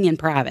giving in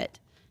private.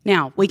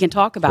 Now, we can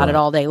talk about it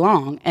all day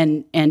long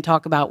and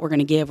talk about we're going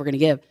to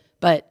give.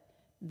 But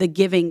the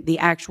giving, the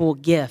actual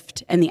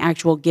gift and the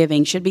actual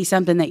giving should be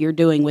something that you're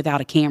doing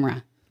without a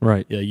camera.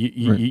 Right. Yeah,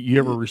 you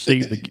ever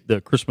receive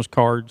the Christmas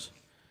cards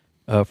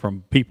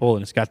from people,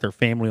 and it's got their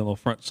family on the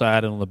front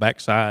side, and on the back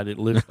side it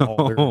lists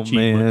all their Oh,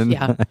 achievements. man.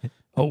 Yeah.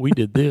 Oh, we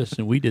did this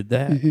and we did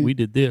that. We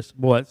did this.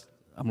 Boy,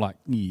 I'm like,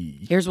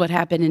 Here's what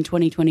happened in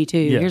 2022.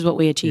 Yeah. Here's what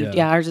we achieved.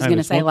 Yeah. Yeah, ours is I going mean, to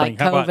it's say one like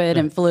thing. How about- COVID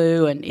and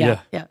flu and yeah.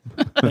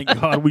 thank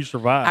God we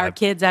survived. Our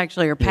kids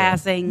actually are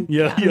passing.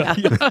 Yeah.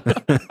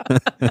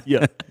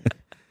 Yeah.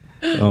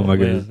 Oh, my Man,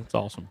 goodness. that's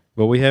awesome.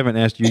 Well, we haven't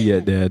asked you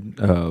yet, Dad,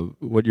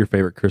 what your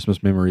favorite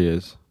Christmas memory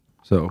is.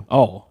 So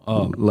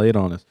lay it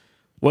on us.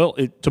 Well,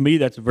 to me,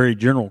 that's a very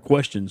general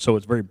question, so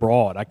it's very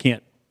broad. I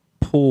can't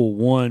pull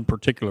one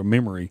particular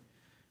memory,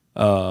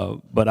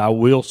 but I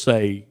will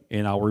say,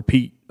 and I'll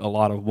repeat a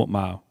lot of what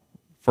my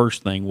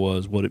first thing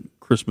was, what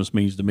Christmas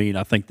means to me, and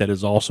I think that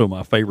is also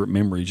my favorite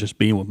memory, just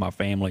being with my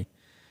family.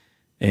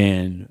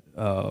 And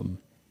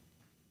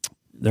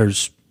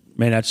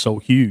that's so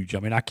huge. I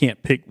mean, I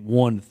can't pick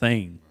one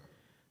thing.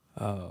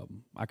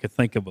 I could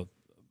think of a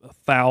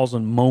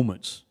 1,000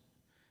 moments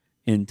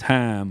in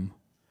time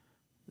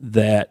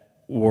that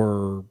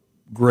were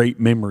great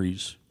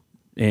memories.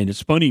 And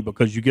it's funny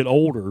because you get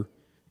older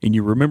and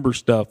you remember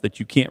stuff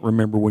that you can't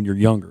remember when you're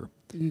younger.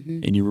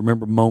 Mm-hmm. And you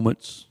remember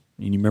moments,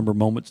 and you remember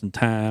moments in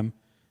time,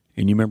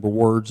 and you remember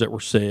words that were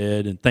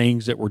said and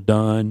things that were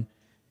done.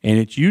 And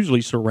it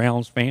usually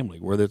surrounds family,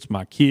 whether it's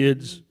my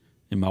kids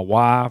and my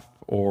wife,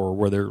 or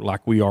whether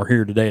like we are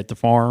here today at the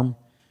farm,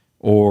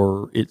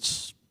 or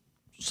it's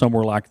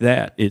somewhere like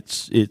that. I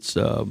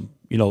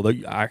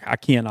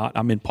cannot.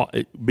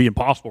 It'd be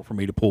impossible for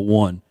me to pull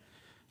one.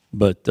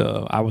 But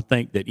I would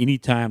think that any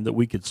time that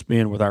we could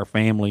spend with our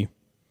family,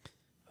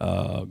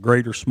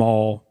 great or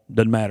small,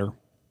 doesn't matter,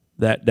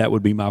 that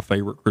would be my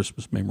favorite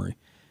Christmas memory.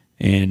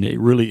 And it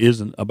really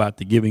isn't about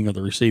the giving or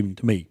the receiving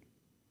to me,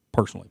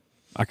 personally.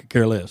 I could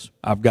care less.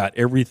 I've got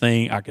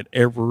everything I could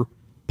ever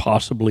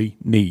possibly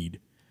need,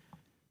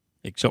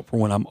 except for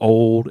when I'm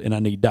old and I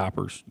need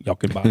diapers. Y'all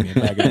can buy me a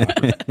bag of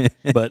diapers.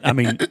 But, I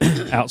mean,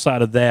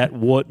 outside of that,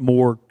 what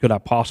more could I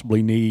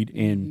possibly need?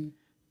 And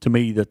to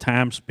me, the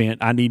time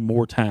spent, I need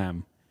more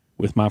time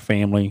with my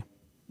family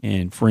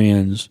and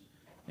friends,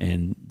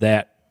 and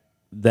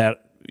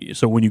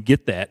so when you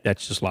get that,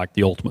 that's just like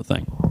the ultimate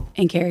thing.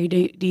 And Carrie,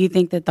 do you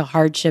think that the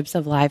hardships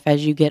of life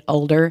as you get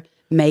older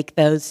make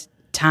those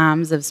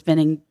times of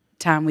spending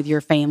time with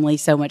your family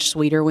so much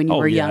sweeter when you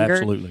were younger?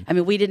 Absolutely. I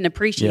mean, we didn't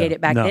appreciate it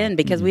back then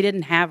because we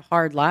didn't have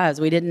hard lives.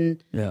 We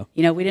didn't, we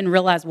didn't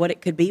realize what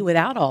it could be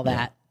without all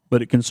that.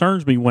 But it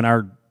concerns me when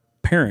our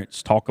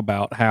parents talk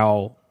about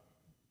how,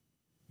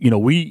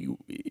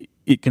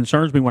 it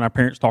concerns me when our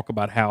parents talk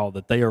about how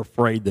that they are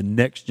afraid the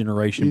next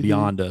generation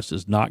beyond us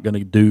is not going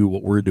to do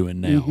what we're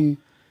doing now.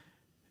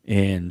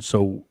 And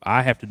so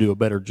I have to do a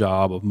better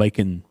job of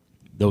making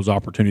those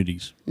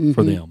opportunities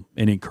for them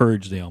and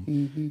encourage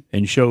them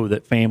and show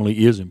that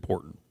family is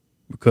important,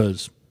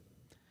 because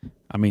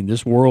I mean,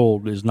 this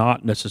world is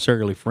not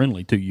necessarily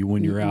friendly to you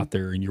when you're out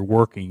there and you're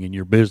working in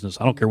your business.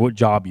 I don't care what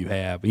job you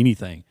have,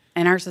 anything.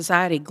 And our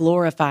society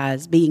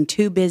glorifies being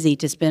too busy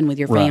to spend with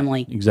your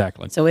family.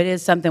 Exactly. So it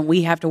is something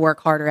we have to work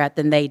harder at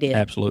than they did.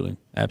 Absolutely.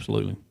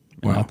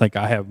 And I think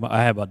I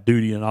have a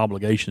duty and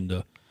obligation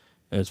to,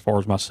 as far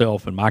as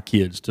myself and my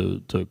kids,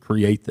 to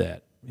create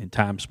that and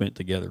time spent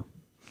together.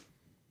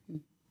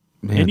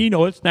 Man. And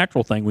it's a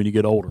natural thing when you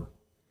get older.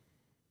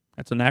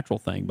 That's a natural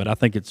thing, but I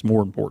think it's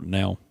more important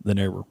now than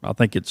ever. I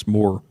think it's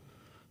more,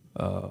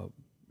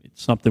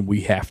 it's something we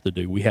have to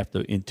do. We have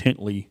to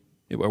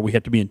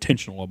be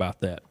intentional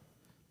about that.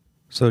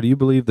 So do you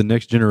believe the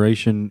next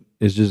generation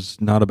is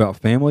just not about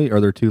family, or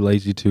they're too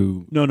lazy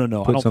to? No. I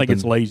don't think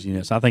it's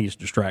laziness. I think it's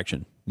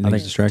distraction. I think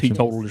it's distraction?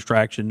 Total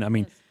distraction. I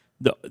mean,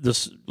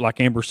 this,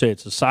 like Amber said,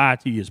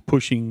 society is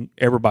pushing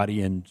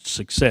everybody in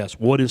success.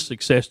 What is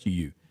success to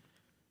you?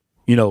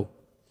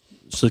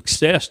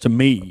 Success to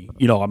me,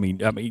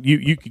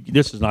 you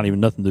this is not even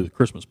nothing to do with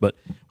Christmas, but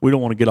we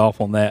don't want to get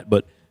off on that.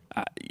 But,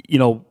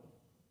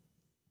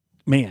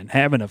 man,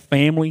 having a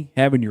family,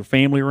 having your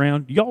family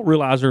around, y'all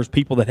realize there's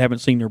people that haven't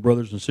seen their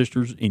brothers and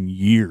sisters in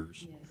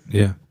years.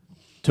 Yeah.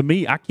 To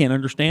me, I can't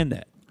understand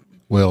that.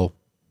 Well,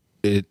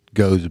 it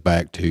goes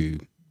back to,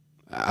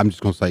 I'm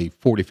just going to say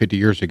 40, 50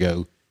 years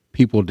ago,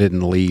 people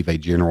didn't leave a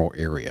general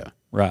area.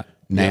 Right.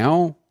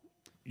 Now,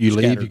 you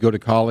Scattered. leave, you go to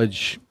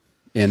college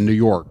in New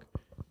York,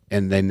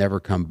 and they never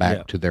come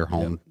back to their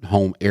home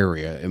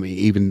area. I mean,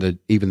 even the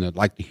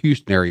like the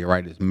Houston area,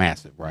 right, is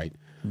massive, right?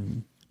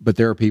 Mm-hmm. But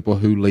there are people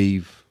who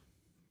leave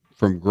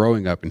from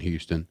growing up in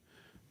Houston,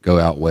 go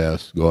out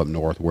west, go up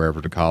north,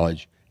 wherever to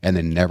college, and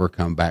then never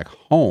come back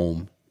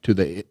home to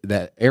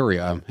that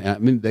area. I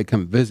mean, they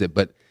come visit,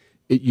 but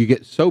you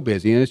get so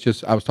busy, and it's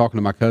just. I was talking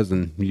to my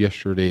cousin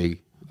yesterday.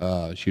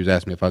 She was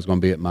asking me if I was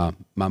going to be at my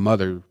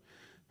mother.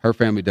 Her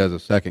family does a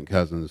second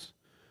cousins.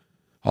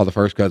 All the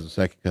first cousins,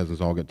 second cousins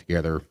all get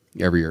together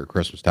every year at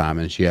Christmas time,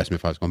 and she asked me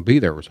if I was going to be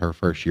there. It was her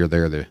first year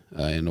there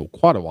in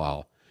quite a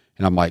while.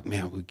 And I'm like,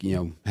 man,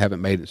 we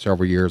haven't made it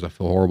several years. I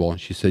feel horrible.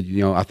 And she said,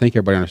 I think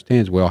everybody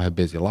understands we all have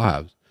busy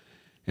lives.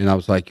 And I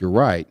was like, you're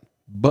right,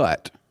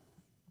 but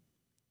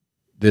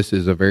this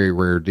is a very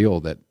rare deal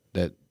that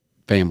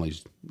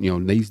families,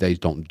 these days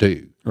don't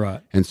do.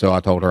 Right. And so I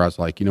told her, I was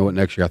like, you know what,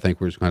 next year I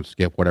think we're just going to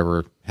skip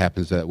whatever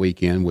happens that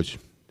weekend, which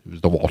was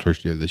the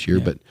Walters year this year,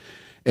 but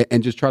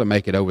and just try to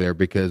make it over there,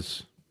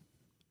 because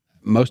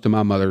most of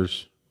my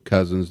mother's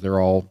cousins,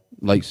 they're all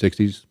late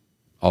 60s,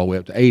 all the way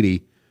up to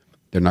 80.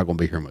 They're not going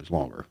to be here much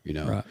longer,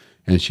 Right.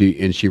 And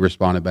she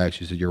responded back.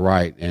 She said, "You're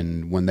right.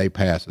 And when they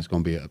pass, it's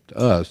going to be up to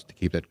us to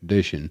keep that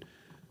tradition."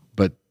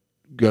 But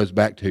goes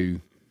back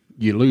to,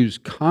 you lose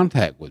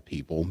contact with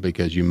people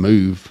because you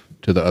move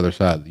to the other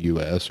side of the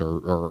U.S.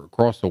 or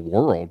across the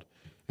world,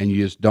 and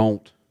you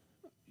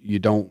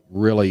don't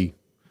really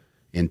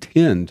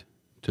intend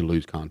to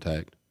lose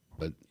contact,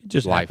 but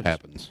just life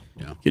happens.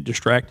 happens. Get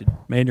distracted.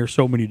 Man, there's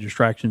so many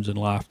distractions in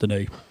life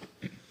today.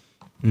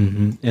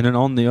 Mm-hmm. And then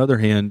on the other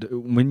hand,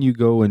 when you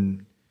go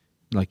and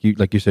like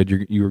you said,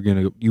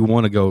 you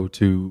want to go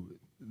to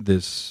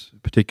this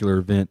particular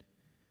event,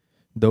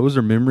 those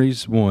are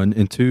memories, one,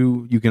 and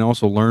two, you can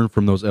also learn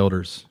from those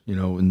elders,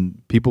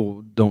 and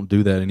people don't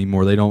do that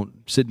anymore. They don't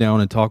sit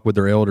down and talk with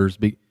their elders.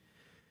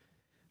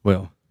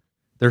 Well,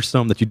 there's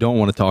some that you don't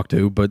want to talk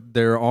to, but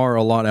there are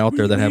a lot out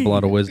there that have a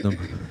lot of wisdom.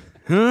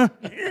 Huh?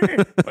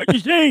 What'd you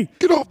say?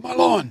 Get off my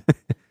lawn.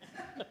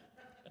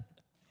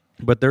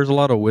 But there's a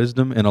lot of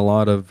wisdom and a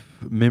lot of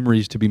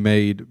memories to be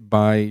made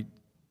by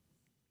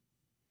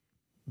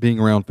being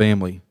around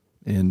family,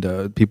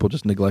 and people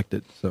just neglect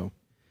it. So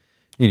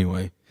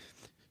anyway,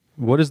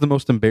 what is the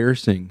most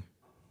embarrassing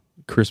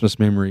Christmas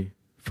memory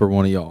for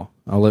one of y'all?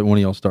 I'll let one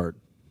of y'all start.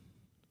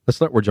 Let's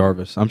start with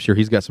Jarvis. I'm sure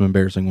he's got some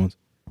embarrassing ones.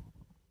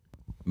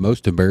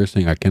 Most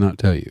embarrassing, I cannot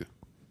tell you.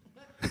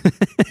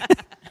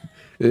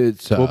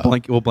 It's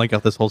We'll blank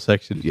out this whole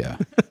section. Yeah.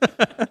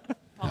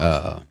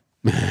 I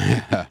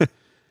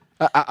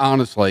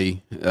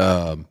honestly,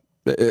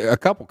 a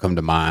couple come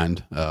to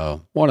mind.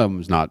 One of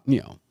them is not,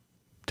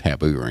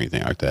 taboo or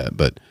anything like that,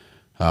 but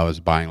I was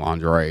buying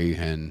lingerie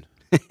and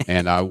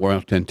I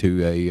went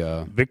into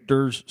a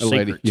Victor's a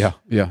lady. Secrets.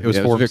 Yeah. It was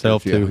for Victor's,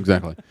 himself, too.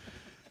 Exactly.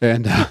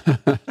 And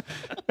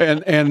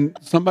and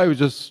somebody was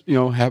just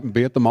happened to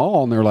be at the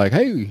mall, and they're like,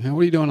 "Hey,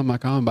 what are you doing?" I'm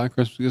like, "Oh, I'm buying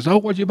Christmas." He goes, "Oh,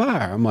 what'd you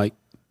buy?" I'm like,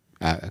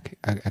 I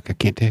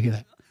can't tell you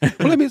that.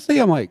 Well, let me see.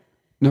 I'm like,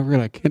 "No,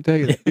 really, I can't tell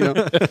you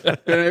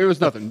that." And it was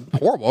nothing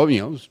horrible.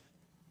 It was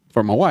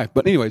for my wife.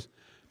 But anyways,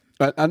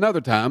 another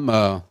time,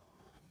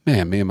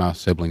 man, me and my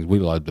siblings, we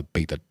loved to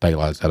beat the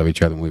daylights out of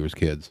each other when we was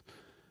kids.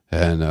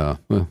 And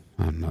well,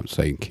 I'm not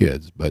saying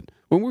kids, but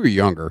when we were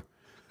younger,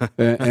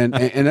 and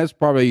that's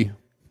probably,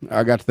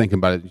 I got to thinking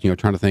about it,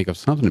 trying to think of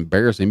something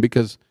embarrassing,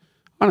 because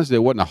honestly,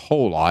 there wasn't a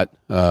whole lot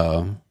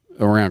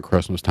around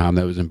Christmas time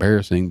that was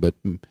embarrassing. But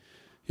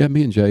yeah,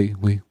 me and Jay,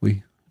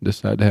 we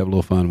decided to have a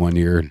little fun one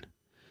year, and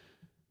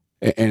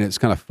it's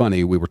kind of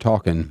funny. We were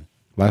talking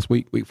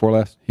week before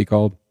last, he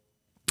called,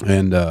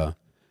 and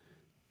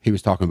he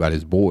was talking about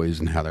his boys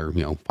and how they're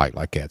fight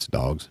like cats and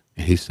dogs,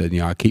 and he said,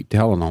 I keep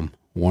telling them,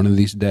 one of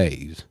these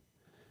days,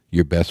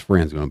 your best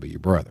friend's going to be your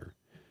brother.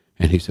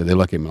 And he said, they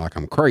look at me like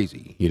I'm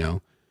crazy,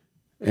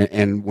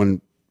 And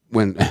when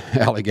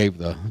Allie gave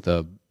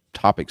the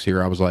topics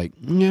here, I was like,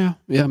 yeah,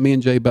 me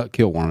and Jay about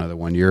killed one another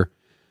one year.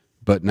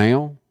 But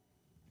now,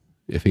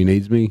 if he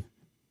needs me,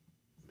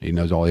 he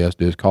knows all he has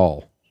to do is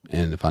call.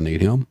 And if I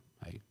need him,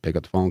 I pick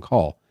up the phone,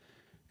 call.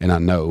 And I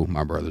know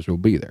my brothers will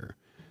be there.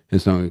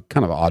 And so,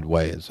 kind of an odd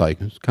way, it's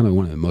kind of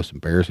one of the most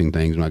embarrassing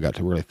things when I got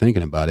to really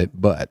thinking about it.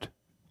 But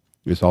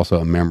it's also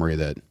a memory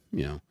that,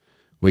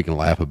 we can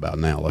laugh about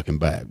now looking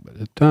back. But at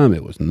the time,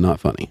 it was not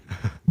funny.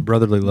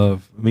 Brotherly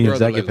love. Me and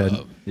Zach have had,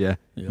 love.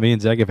 me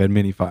and Zach have had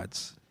many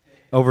fights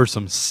over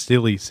some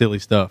silly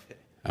stuff.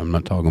 I'm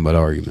not talking about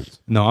arguments.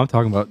 No, I'm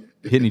talking about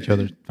hitting each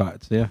other's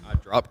fights. Yeah. I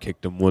drop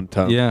kicked him one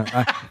time.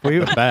 Yeah. We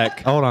were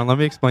back. Hold on. Let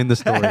me explain this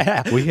story.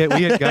 We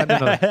had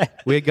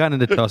gotten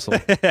into tussle.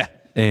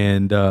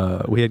 And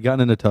we had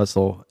gotten in a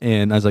tussle,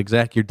 and I was like,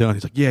 Zach, you're done.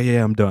 He's like,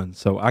 yeah, I'm done.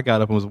 So I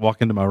got up and was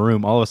walking to my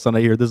room. All of a sudden,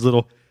 I hear this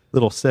little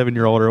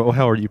 7-year-old, or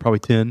how old are you? Probably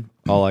 10.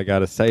 All I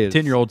gotta say is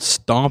 10-year-old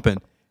stomping.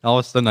 All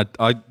of a sudden,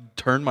 I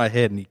turn my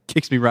head, and he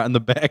kicks me right in the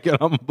back, and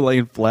I'm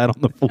laying flat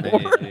on the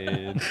floor.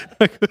 Man,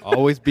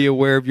 always be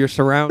aware of your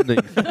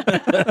surroundings.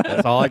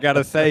 That's all I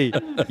gotta say.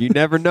 You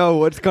never know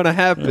what's gonna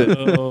happen.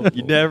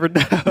 You never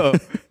know.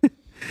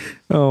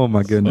 Oh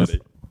my goodness.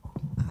 Funny.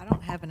 I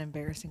don't have an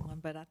embarrassing one,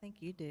 but I think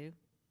you do.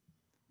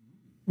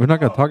 We're not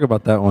going to talk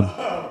about that one.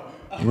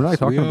 We're not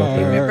talking about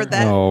that. Remember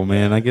that? Oh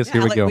man, I guess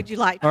here we Alec, go. would you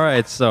like to- All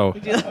right, so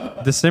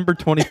December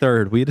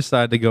 23rd, we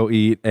decided to go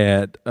eat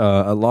at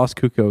a Los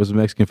Cucos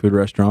Mexican food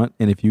restaurant.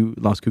 And if you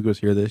Los Cucos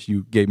hear this,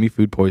 you gave me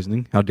food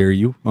poisoning. How dare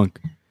you, Hunk?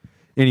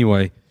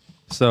 Anyway,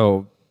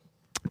 so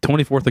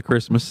 24th of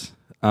Christmas,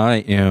 I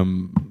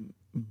am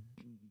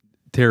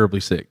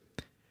terribly sick,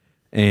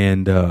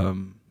 and I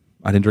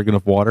didn't drink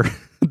enough water.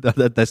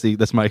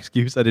 That's my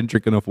excuse. I didn't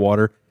drink enough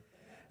water,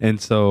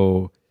 and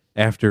so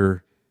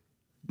after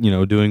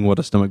doing what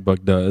a stomach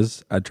bug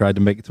does, I tried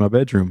to make it to my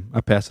bedroom.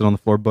 I passed it on the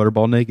floor,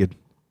 butterball naked,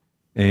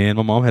 and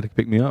my mom had to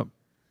pick me up.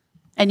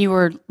 And you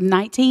were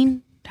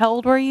 19? How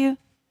old were you?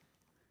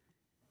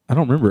 I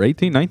don't remember,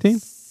 18, 19?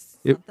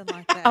 Something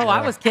like that. Oh,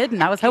 I was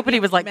kidding. I was hoping he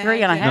was like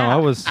 3 and a Imagine. No,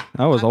 half.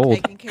 I was I'm old.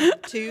 taking care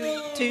of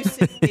two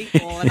sick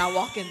people, and I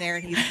walk in there,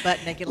 and he's butt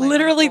naked. laying on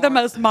Literally the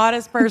floor. most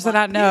modest person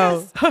I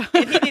know. Yes.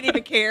 And he didn't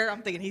even care.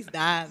 I'm thinking he's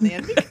dying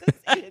then because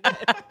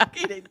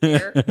he didn't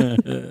care.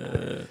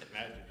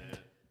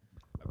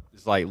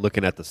 It's like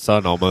looking at the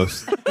sun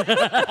almost.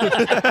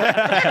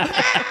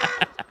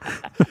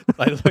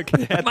 Like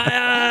looking at My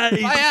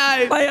eyes. my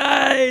eyes. My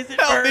eyes. It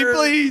Help me, burns.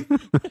 please.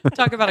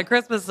 Talk about a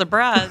Christmas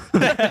surprise.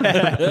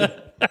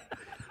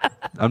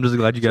 I'm just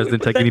glad you guys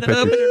didn't take any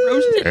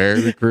pictures.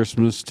 Merry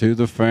Christmas to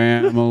the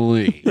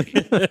family.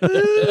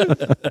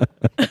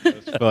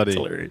 That's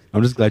funny.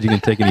 I'm just glad you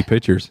didn't take any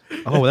pictures.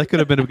 Oh, that could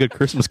have been a good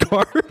Christmas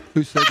card.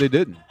 Who said they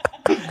didn't?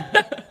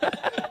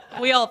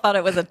 We all thought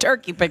it was a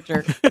turkey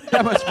picture.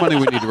 How much money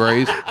we need to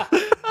raise?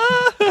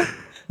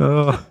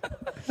 Oh,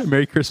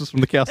 Merry Christmas from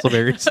the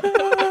Castleberries.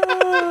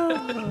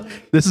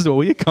 This is what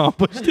we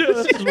accomplished.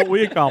 This is what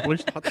we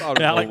accomplished. I thought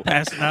it was, Alec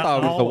passing I out.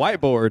 thought it was the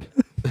whiteboard.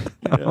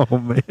 Oh,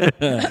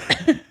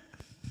 man.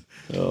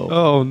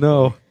 Oh,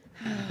 no.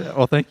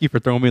 Well, thank you for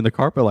throwing me in the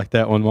carpet like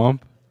that one, Mom.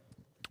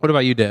 What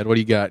about you, Dad? What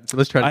do you got?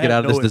 Let's try to I get have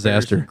out of this no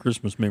disaster. embarrassing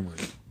Christmas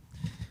memories.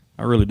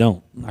 I really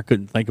don't. I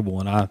couldn't think of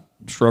one. I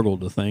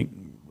struggled to think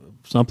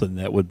of something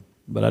that would,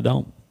 but I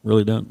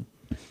really don't.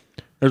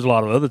 There's a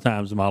lot of other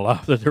times in my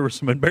life that there was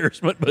some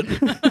embarrassment, but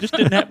it just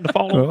didn't happen to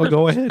fall on Well, Christmas.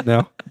 go ahead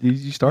now.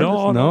 You started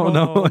this?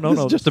 No. This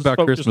is just about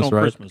Focused Christmas, on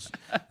right? Christmas.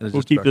 It's We'll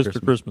just keep about this for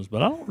Christmas. Christmas,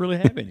 but I don't really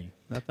have any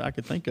that I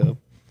could think of.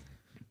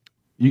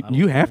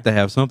 You have to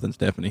have something,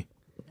 Stephanie.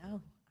 No, I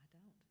don't.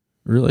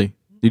 Really?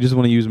 You just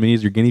want to use me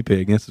as your guinea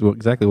pig. This is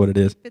exactly what it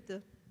is. Fit the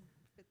bill.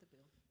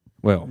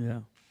 Well, Yeah.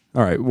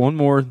 all right. One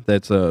more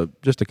that's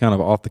just a kind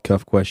of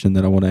off-the-cuff question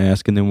that I want to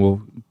ask, and then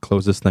we'll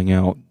close this thing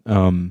out.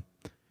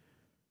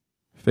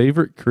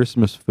 Favorite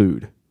Christmas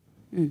food?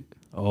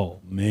 Oh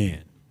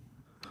man.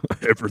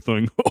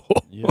 Everything.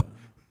 Yeah.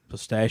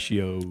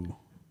 Pistachio.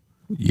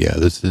 Yeah,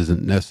 this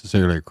isn't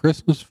necessarily a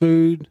Christmas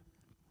food.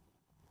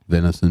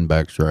 Venison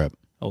backstrap.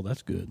 Oh,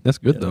 that's good. That's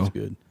good, Yeah, though. That's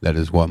good. That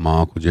is what my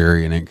Uncle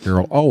Jerry and Aunt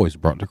Carol always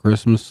brought to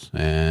Christmas,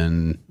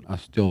 and I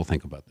still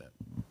think about that.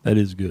 That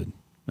is good.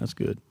 That's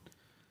good.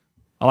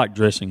 I like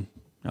dressing.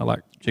 I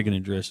like chicken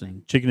and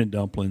dressing, chicken and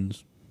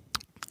dumplings.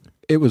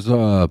 It was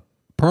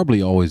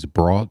probably always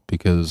brought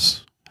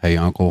because, hey,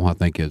 Uncle, I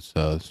think it's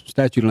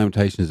statute of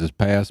limitations is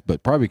passed,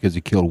 but probably because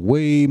he killed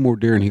way more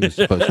deer than he was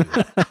supposed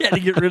to. Had to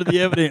get rid of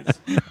the evidence.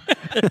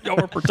 Y'all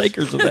were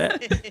partakers of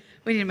that.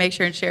 We need to make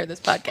sure and share this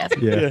podcast.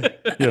 Yeah.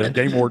 Yeah,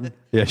 game warden.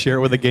 Yeah, share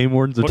it with the game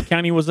wardens. What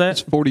county was that?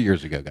 40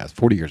 years ago, guys.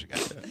 40 years ago.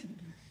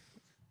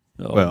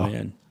 Oh, Well.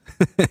 man.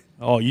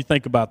 Oh, you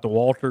think about the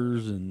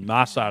Walters and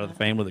my side of the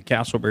family, the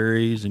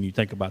Castleberries, and you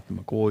think about the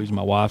McCoys,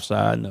 my wife's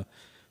side, and the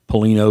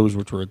Polinos,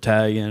 which were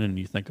Italian, and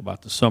you think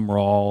about the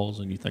Summeralls,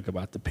 and you think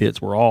about the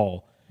Pitts. We're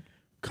all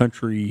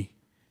country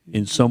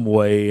in some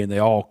way, and they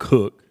all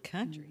cook.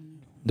 Country.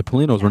 The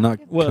Polinos were not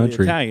Well, country.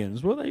 the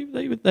Italians, well,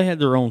 they had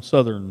their own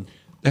southern.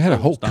 They had a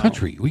whole style.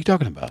 country. What are you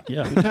talking about?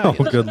 Yeah. Oh,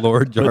 good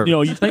Lord, But,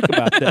 Jarvis. you think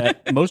about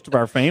that. Most of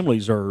our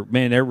families are,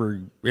 man,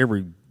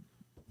 everything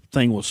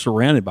was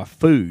surrounded by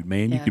food,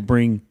 man. You Yeah. could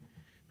bring,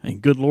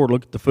 and good Lord,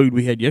 look at the food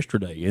we had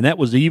yesterday. And that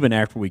was even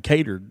after we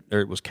catered,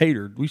 or it was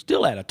catered. We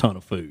still had a ton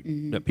of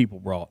food that people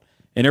brought.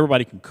 And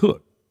everybody can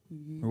cook.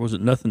 There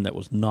wasn't nothing that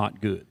was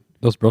not good.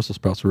 Those Brussels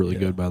sprouts were really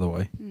good, by the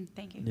way.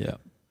 Thank you. Yeah.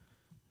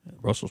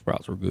 Brussels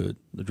sprouts were good.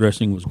 The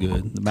dressing was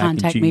good. The mac and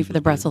Contact cheese me for was the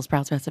good. Brussels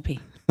sprouts recipe.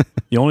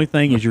 The only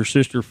thing is your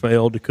sister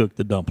failed to cook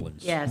the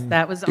dumplings. Yes,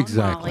 that was on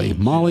Exactly. Molly.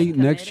 Molly, She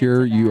next committed year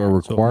to you that.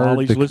 are So required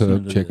Molly's to listening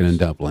cook to chicken this. and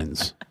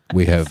dumplings.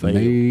 We have Fail.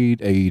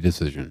 made a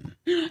decision.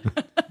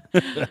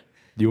 Do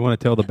you want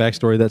to tell the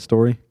backstory of that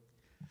story?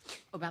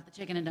 About the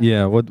chicken and dumplings.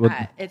 Yeah, what-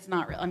 It's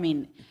not real. I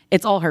mean,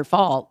 it's all her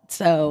fault.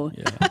 So,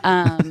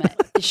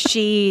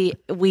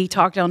 we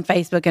talked on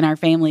Facebook in our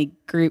family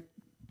group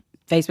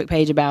Facebook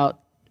page about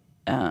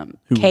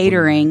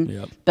catering,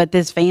 Yep. but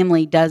this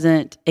family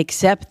doesn't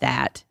accept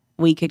that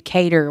we could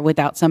cater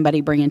without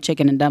somebody bringing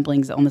chicken and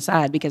dumplings on the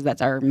side because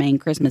that's our main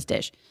Christmas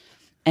dish.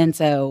 And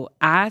so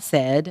I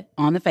said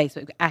on the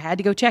Facebook, I had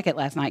to go check it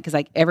last night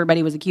because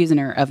everybody was accusing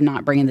her of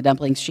not bringing the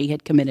dumplings she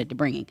had committed to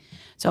bringing.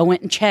 So I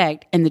went and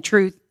checked, and the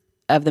truth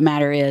of the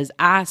matter is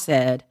I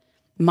said,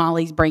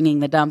 Molly's bringing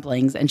the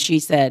dumplings, and she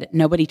said,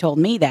 nobody told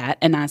me that.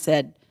 And I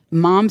said,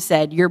 Mom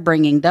said you're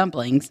bringing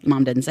dumplings.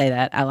 Mom didn't say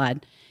that. I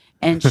lied.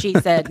 And she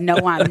said, no,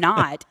 I'm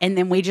not. And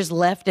then we just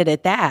left it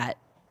at that.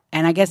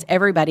 And I guess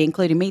everybody,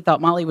 including me,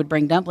 thought Molly would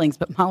bring dumplings,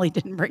 but Molly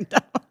didn't bring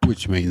dumplings.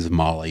 Which means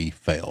Molly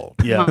failed.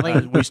 Yeah,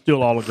 Molly- we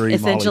still all agree.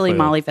 Essentially,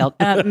 Molly failed.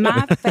 Molly failed.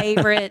 My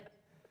favorite,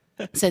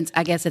 since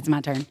I guess it's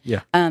my turn.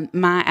 Yeah.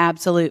 My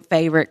absolute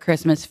favorite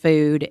Christmas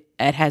food,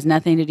 it has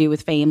nothing to do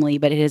with family,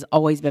 but it has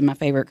always been my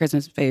favorite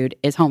Christmas food,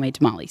 is homemade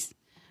tamales.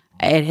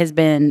 It has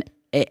been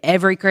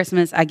every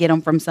Christmas I get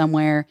them from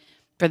somewhere.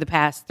 For the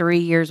past 3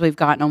 years, we've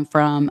gotten them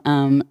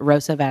from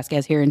Rosa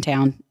Vasquez here in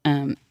town.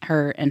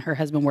 Her and her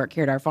husband work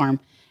here at our farm,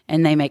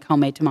 and they make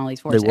homemade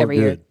tamales for us They were every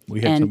year. good.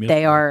 We had and some they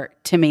yesterday. are,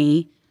 to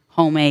me,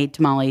 homemade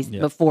tamales.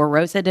 Before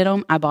Rosa did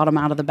them, I bought them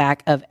out of the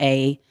back of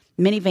a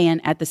minivan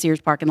at the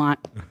Sears parking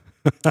lot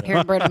here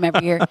in Brenham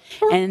every year.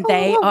 And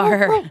they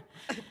are,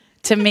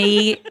 to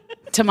me,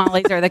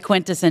 tamales are the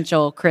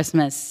quintessential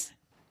Christmas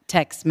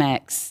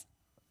Tex-Mex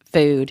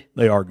food.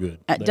 They are good.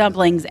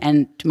 Dumplings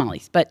and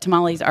tamales. But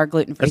tamales are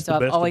gluten-free, That's so the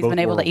I've best of always both been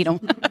able to eat them.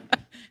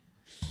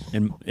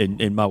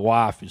 And my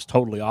wife is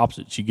totally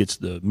opposite. She gets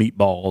the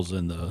meatballs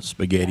and the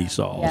spaghetti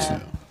sauce.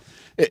 Yeah.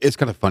 It's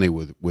kind of funny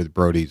with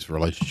Brody's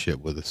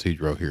relationship with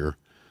Isidro here.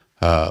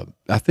 I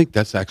think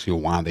that's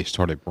actually why they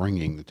started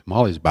bringing the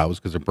tamales by, was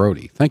because of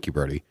Brody. Thank you,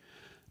 Brody.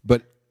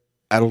 But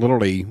I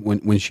literally,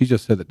 when she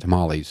just said that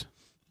tamales,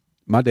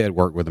 my dad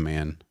worked with a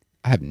man.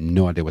 I have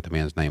no idea what the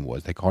man's name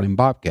was. They called him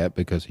Bobcat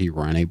because he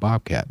ran a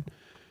Bobcat.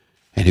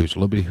 And he was a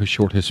little bit of a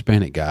short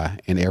Hispanic guy.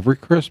 And every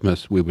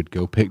Christmas, we would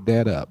go pick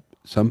Dad up.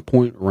 Some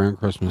point around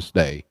Christmas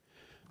Day,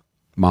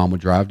 Mom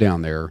would drive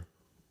down there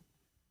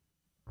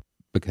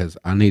because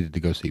I needed to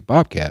go see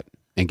Bobcat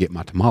and get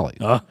my tamales.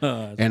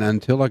 And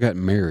until I got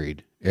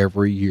married,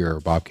 every year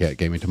Bobcat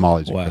gave me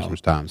tamales at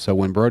Christmas time. So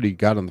when Brody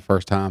got them the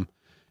first time,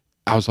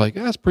 I was like,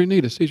 that's pretty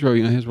neat to see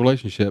his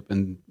relationship.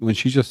 And when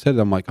she just said it,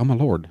 I'm like, oh my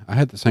Lord, I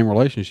had the same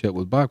relationship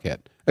with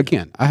Bobcat.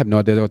 Again, I have no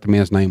idea what the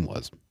man's name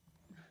was.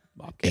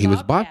 He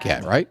was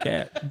Bobcat, right?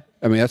 Cat.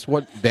 I mean, that's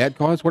what Dad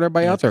called. It's what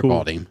everybody out there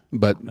called him.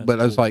 But I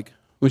was like,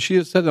 when she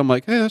just said it, I'm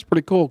like, hey, that's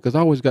pretty cool because I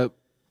always got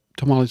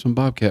tamales from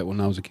Bobcat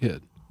when I was a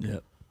kid. Yeah.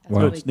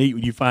 Well, it's neat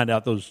when you find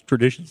out those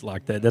traditions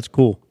like that. That's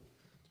cool.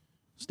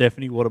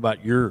 Stephanie, what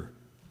about your?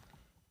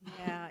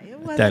 Yeah, it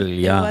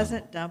Italiano.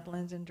 wasn't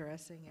dumplings and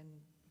dressing and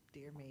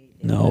deer meat.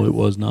 It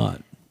was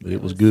not. But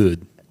it was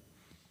good.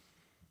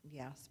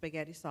 Yeah,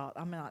 spaghetti sauce.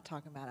 I'm not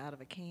talking about out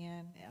of a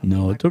can.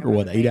 No, it took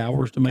her, 8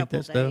 hours to make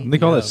that stuff? They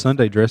call that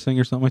Sunday dressing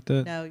or something like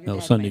that? No, your No,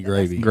 dad Sunday made that.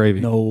 gravy. Gravy.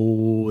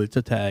 No, it's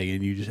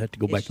Italian. You just have to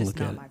go back It's and just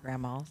look not at my it.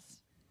 grandma's.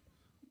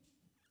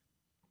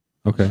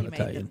 Okay. She made the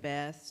Italian.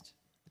 best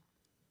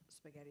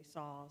spaghetti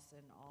sauce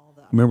and all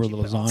the. Remember she the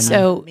put all lasagna?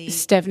 So, meat.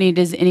 Stephanie,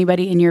 does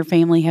anybody in your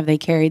family, have they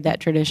carried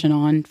that tradition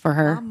on for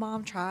her? My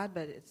mom tried,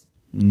 but it's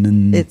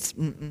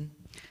mm-mm.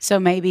 So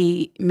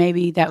maybe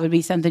that would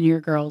be something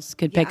your girls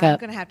could pick I'm up.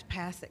 going to have to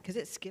pass it because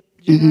it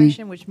skipped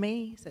generation with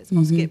me, so it's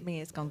going to skip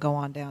me. It's going to go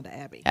on down to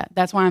Abby. Yeah,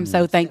 that's why I'm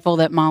so thankful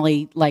that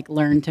Molly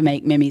learned to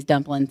make Mimi's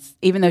dumplings,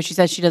 even though she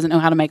says she doesn't know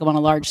how to make them on a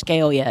large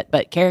scale yet.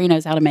 But Carrie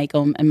knows how to make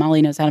them, and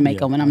Molly knows how to make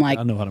them. And I'm like,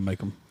 I know how to make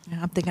them. And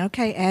I'm thinking,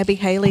 okay, Abby,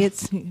 Haley,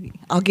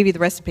 I'll give you the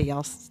recipe.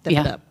 I'll step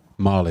it up.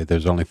 Molly,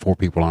 there's only 4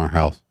 people in our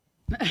house.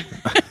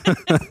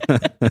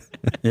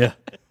 Yeah.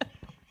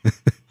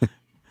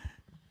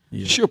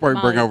 She'll probably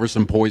bring Molly- over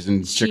some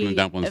poisoned chicken and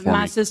dumplings for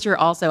my me. sister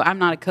also. I'm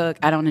not a cook.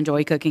 I don't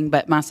enjoy cooking,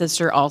 but my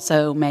sister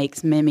also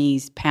makes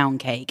Mimi's pound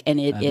cake, and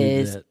it do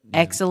is that, yeah.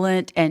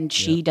 excellent. And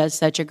she does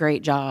such a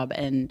great job.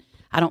 And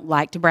I don't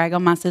like to brag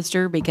on my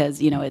sister because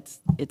it's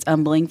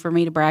humbling for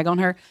me to brag on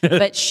her.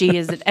 But she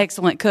is an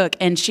excellent cook,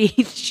 and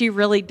she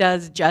really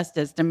does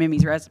justice to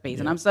Mimi's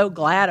recipes, and I'm so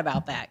glad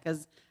about that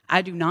because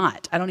I do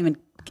not. I don't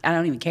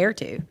even care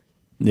to.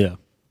 Yeah.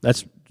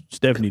 That's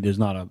Stephanie is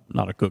not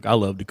a cook. I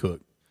love to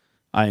cook.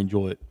 I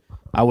enjoy it.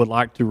 I would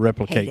like to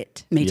replicate. Hate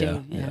it. Me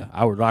too. Yeah.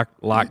 I would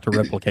like to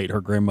replicate her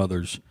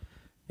grandmother's,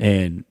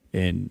 and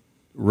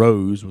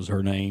Rose was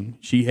her name.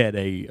 She had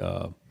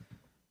a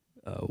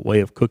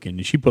way of cooking,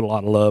 and she put a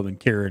lot of love and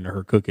care into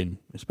her cooking,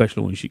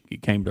 especially when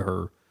it came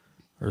to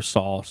her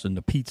sauce and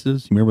the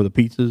pizzas. You remember the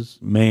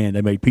pizzas? Man,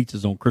 they made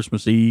pizzas on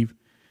Christmas Eve,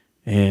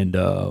 and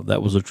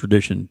that was a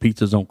tradition.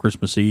 Pizzas on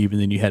Christmas Eve,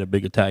 and then you had a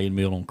big Italian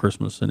meal on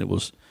Christmas, and it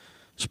was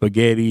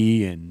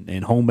spaghetti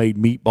and homemade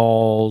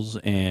meatballs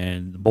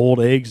and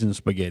boiled eggs and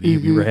spaghetti.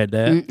 Have you ever had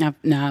that?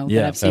 No,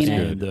 Yeah, but I've seen that's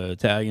it. good. The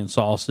Italian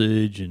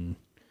sausage and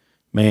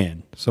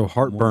man. So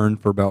heartburn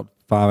for about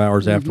 5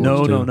 hours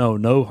afterwards.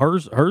 No.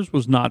 Hers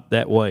was not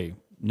that way.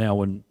 Now,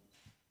 when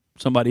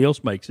somebody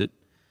else makes it,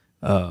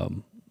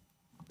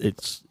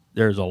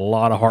 there's a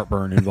lot of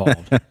heartburn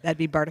involved. That'd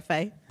be Berta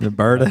Faye.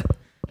 Berta,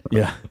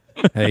 yeah.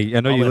 Hey, I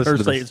know I'll you let her listen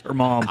to say this. it's her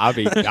mom. I'll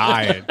be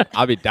dying.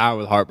 I'll be dying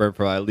with heartburn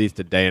for at least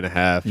a day and a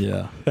half.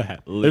 Yeah, At there's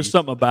least.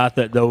 something about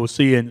that though.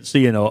 Seeing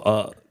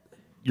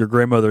your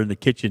grandmother in the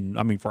kitchen.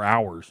 I mean, for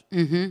hours.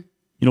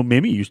 Mm-hmm.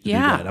 Mimi used to do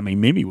Yeah. that. I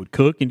mean, Mimi would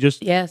cook and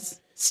just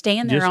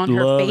Stand there just on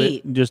her love feet.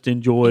 it and just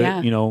enjoy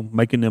Yeah. it.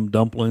 Making them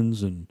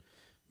dumplings and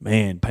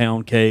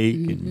pound cake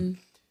and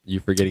You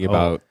forgetting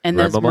about And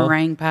those grandmama?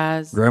 meringue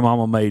pies.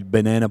 grandmama made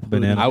banana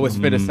pudding. I was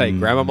finna say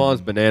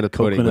grandmama's banana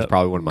pudding was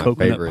probably one of my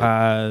coconut favorite.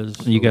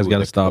 pies. You guys Ooh, got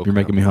to the stop. You're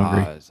making me coconut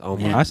hungry. pies. Oh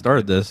my! I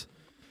started this.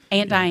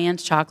 Aunt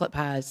Diane's chocolate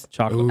pies.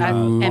 Chocolate pies.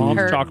 And Mom's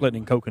her- chocolate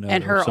and coconut.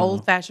 And or her something.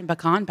 old-fashioned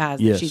pecan pies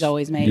that Yes. she's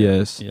always made.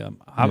 Yes. Yeah,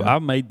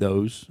 I've made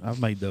those.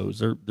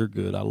 They're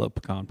good. I love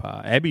pecan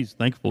pie. Abby's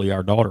thankfully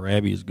our daughter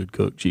Abby is a good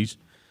cook. She's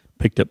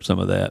picked up some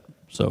of that.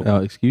 So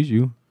Excuse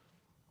you.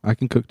 I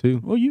can cook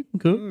too. Well, you can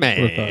cook.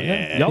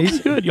 Man. Y'all do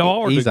good.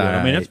 Y'all are He's good.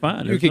 I mean, that's alright.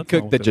 fine. You There's can nothing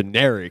wrong cook the with it.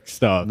 generic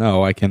stuff.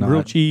 No, I cannot.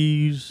 Grilled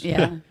cheese,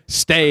 Yeah.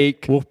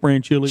 Steak, Wolf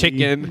brand chili,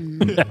 chicken.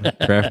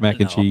 Kraft mac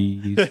and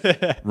cheese,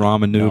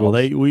 ramen No,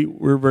 noodles.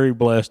 we're very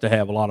blessed to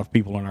have a lot of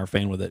people in our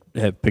family that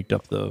have picked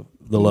up the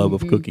love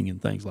of cooking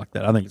and things like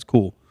that. I think it's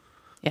cool.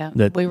 Yeah.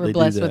 That We they were do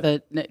blessed that. with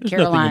a There's nothing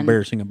Caroline.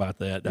 embarrassing about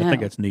that. I No.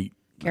 think that's neat.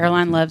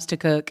 Caroline loves to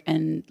cook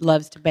and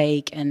loves to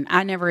bake, and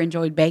I never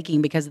enjoyed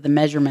baking because of the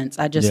measurements.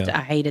 I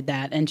hated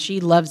that, and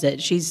she loves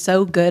it. She's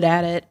so good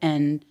at it,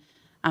 and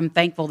I'm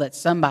thankful that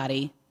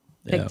somebody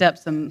picked up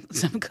some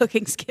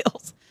cooking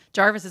skills.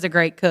 Jarvis is a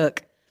great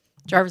cook.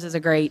 Jarvis is a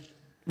great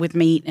with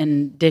meat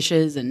and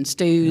dishes and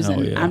stews, Oh,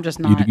 and yeah. I'm just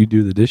not. You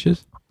do the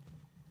dishes?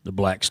 The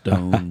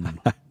Blackstone,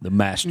 the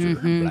master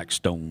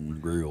Blackstone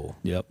grill.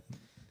 Yep,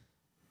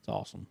 it's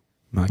awesome.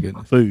 My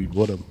goodness. Food,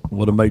 what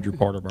a major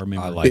part of our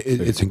memory. I like food.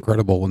 It's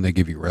incredible when they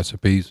give you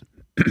recipes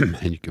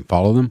and you can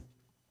follow them.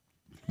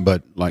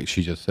 But like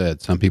she just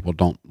said, some people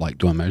don't like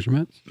doing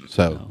measurements.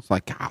 So it's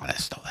like, oh,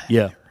 let's throw that.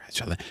 Yeah. Let's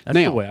throw that. That's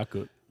Now, the way I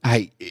cook.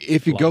 hey,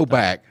 if you go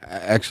back,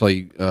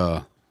 actually,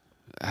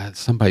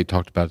 somebody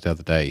talked about it the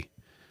other day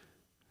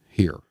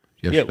here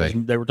Yeah, yesterday.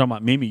 they were talking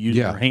about Mimi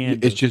using her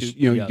hand. It's to just,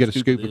 scoop- you yeah, get a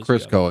scoop of this,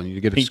 Crisco yeah. and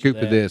you get a Pinch scoop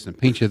of that. this and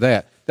pinch of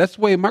that. That's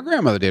the way my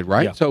grandmother did,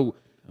 right? Yeah. So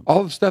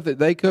all the stuff that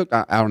they cooked,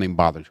 I don't even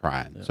bother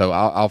trying. So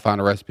I'll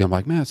find a recipe. I'm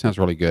like, man, that sounds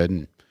really good.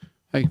 And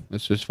hey,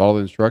 let's just follow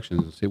the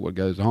instructions and see what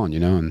goes on,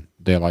 And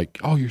they're like,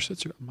 oh, you're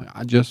such a... I'm like,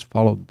 I just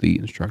followed the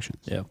instructions.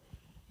 Yeah.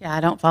 Yeah, I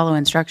don't follow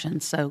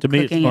instructions, so To me,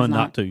 it's cooking fun is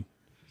not to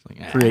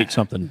create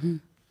something.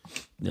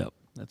 Yep,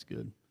 that's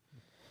good.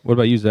 What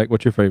about you, Zach?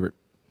 What's your favorite?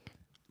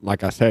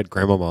 Like I said,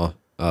 grandmama,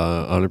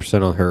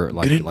 100% on her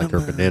like her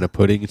banana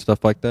pudding and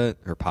stuff like that,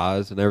 her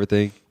pies and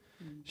everything.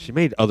 She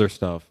made other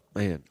stuff,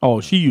 man. Oh,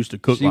 she used to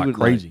cook She like would,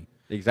 crazy.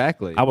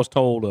 Exactly. I was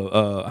told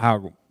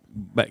how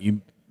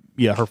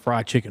her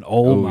fried chicken.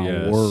 Oh, my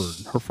yes.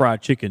 word, her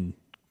fried chicken.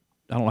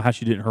 I don't know how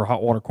she did it in her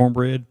hot water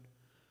cornbread.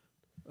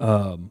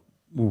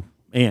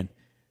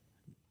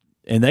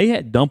 And they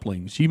had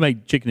dumplings. She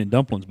made chicken and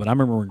dumplings, but I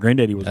remember when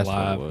Granddaddy was That's what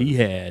it alive,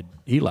 was.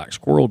 he liked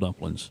squirrel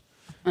dumplings,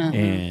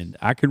 and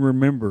I can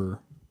remember.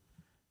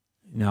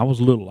 I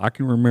was little. I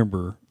can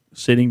remember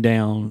sitting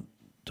down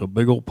to a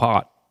big old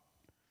pot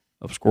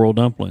of squirrel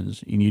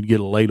dumplings, and you'd get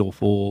a ladle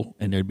full,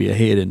 and there'd be a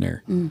head in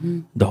there,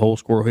 the whole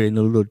squirrel head and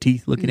the little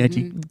teeth looking at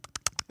you.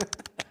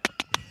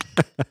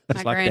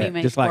 My like granny that.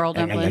 makes Just like, squirrel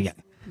dumplings.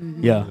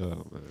 Yeah.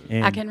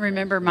 And I can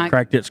remember my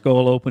crack that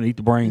skull open, eat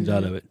the brains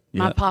out of it.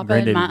 my Yeah, papa and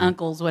Granddaddy my did.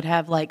 uncles would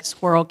have like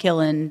squirrel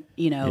killing,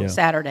 Yeah.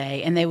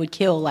 Saturday, and they would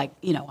kill like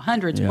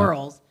 100 Yeah.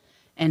 squirrels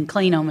and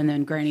clean them, and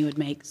then Granny would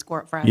make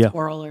fried Yeah.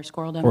 squirrel or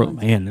squirrel Or,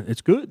 dumplings. man,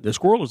 it's good. The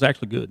squirrel is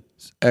actually good.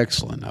 It's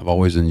excellent. I've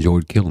always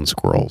enjoyed killing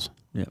squirrels.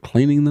 Yeah.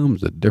 Cleaning them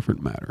is a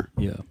different matter.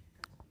 Yeah.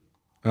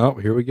 Oh,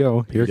 here we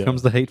go. Here go.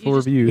 comes the hateful You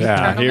just- reviews. Yeah. Ah,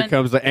 Turn 'em here in-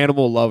 comes the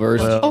animal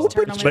lovers. Just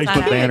turn 'em It's inside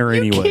Facebook out. banner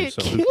anyway.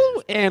 So who cares?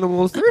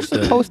 animals. They're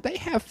supposed they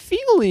have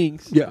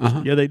feelings. Yeah.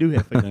 Uh-huh. Yeah, they do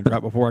have feelings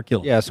right before I kill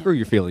them. Yeah, screw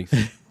your feelings.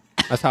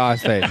 That's how I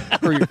say it.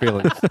 Screw your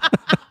feelings.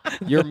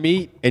 Your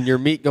meat and your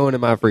meat going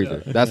in my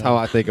freezer. That's how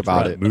I think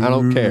about it. I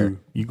don't care.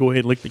 You go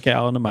ahead and lick the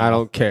cow in the mouth. I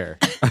don't care.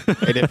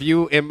 And if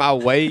you in my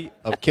way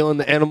of killing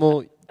the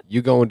animal,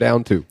 you going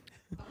down too.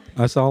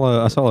 I saw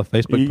a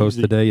Facebook post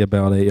Easy. today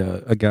about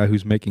a guy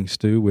who's making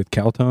stew with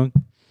cow tongue,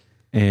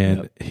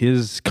 and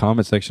his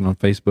comment section on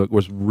Facebook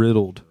was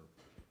riddled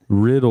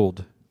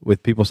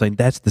with people saying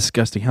that's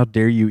disgusting. How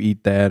dare you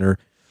eat that? Or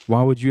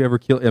why would you ever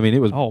kill? I mean, it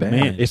was Oh bad.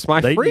 man, It's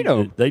my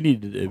freedom. They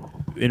need to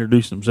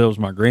introduce themselves.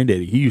 To my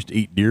granddaddy, he used to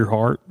eat deer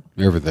heart.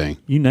 Everything.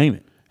 You name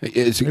it.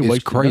 It's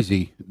wasted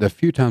crazy. The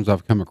few times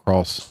I've come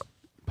across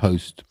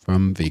posts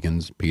from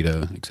vegans,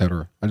 PETA,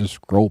 etc., I just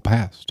scroll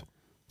past.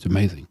 It's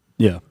amazing.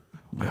 Yeah,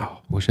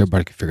 Wow. Wish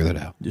everybody could figure that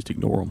out. just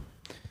ignore them.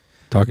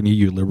 Talking to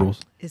you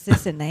liberals. Is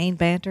this inane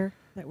banter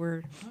that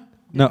we're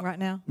No. doing right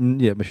now?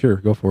 Yeah, but sure,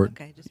 go for it.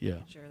 Okay, just Yeah,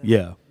 making sure that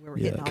yeah, we're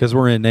yeah. hitting all Because the-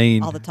 we're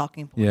inane. all the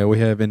talking points. Yeah, we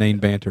have inane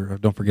banter.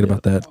 Don't forget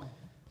about that.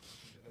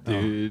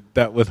 Dude,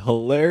 that was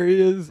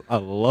hilarious. I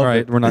love All right,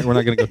 it. we're not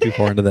going to go too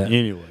far into that.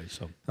 Anyway,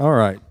 so All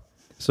right.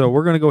 So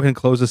we're going to go ahead and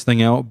close this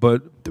thing out,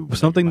 but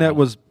something that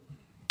was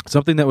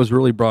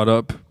really brought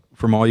up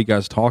from all you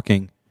guys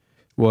talking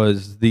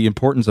was the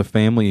importance of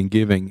family and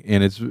giving,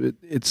 and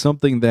it's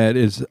something that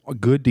is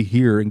good to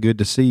hear and good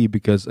to see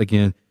because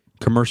again,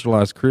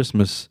 commercialized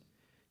Christmas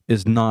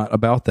is not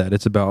about that.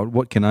 It's about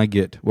what can I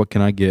get? What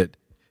can I get?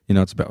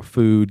 It's about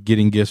food,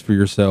 getting gifts for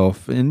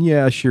yourself. And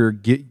yeah, sure,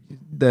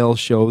 they'll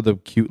show the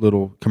cute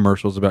little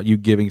commercials about you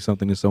giving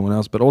something to someone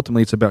else, but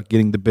ultimately it's about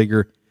getting the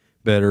bigger,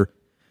 better,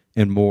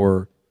 and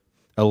more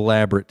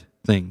elaborate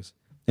things.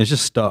 And it's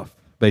just stuff,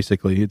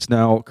 basically. It's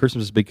now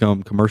Christmas has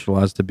become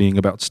commercialized to being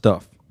about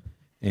stuff.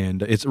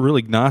 And it's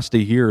really nice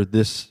to hear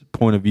this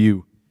point of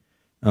view.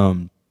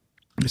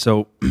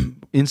 So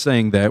in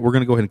saying that, we're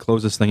going to go ahead and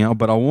close this thing out,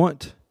 but I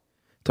want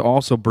to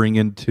also bring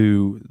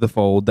into the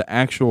fold the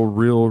actual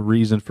real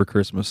reason for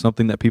Christmas,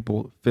 something that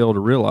people fail to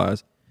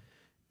realize.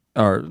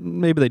 or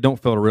maybe they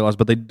don't fail to realize,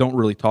 but they don't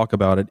really talk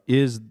about it,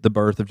 is the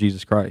birth of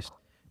Jesus Christ.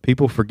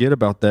 People forget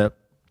about that,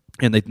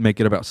 and they make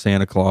it about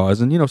Santa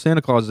Claus. And,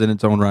 Santa Claus in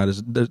its own right,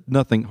 there's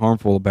nothing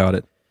harmful about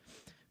it.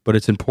 But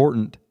it's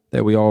important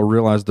that we all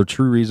realize the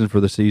true reason for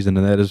the season,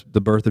 and that is the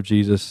birth of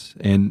Jesus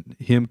and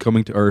him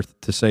coming to earth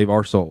to save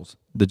our souls,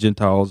 the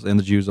Gentiles and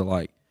the Jews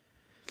alike.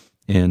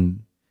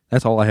 And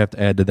that's all I have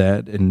to add to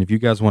that. And if you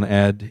guys want to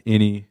add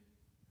any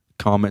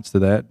comments to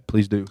that,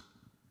 please do.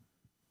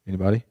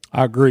 Anybody?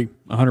 I agree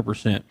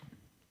 100%.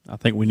 I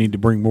think we need to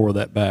bring more of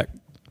that back.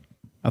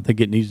 I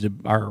think it needs to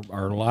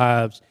our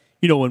lives.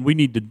 And we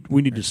need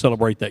to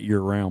celebrate that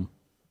year round.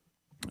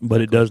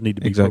 But it does need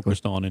to be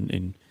focused on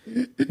and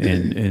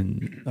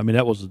I mean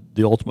that was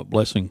the ultimate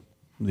blessing,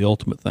 the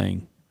ultimate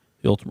thing,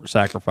 the ultimate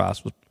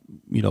sacrifice was,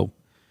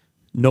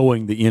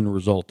 knowing the end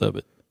result of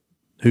it.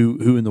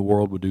 Who in the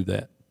world would do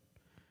that?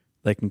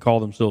 They can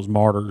call themselves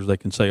martyrs, they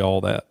can say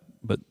all that,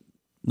 but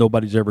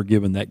nobody's ever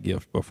given that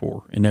gift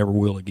before and never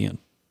will again.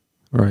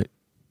 Right.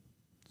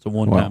 It's a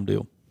one-time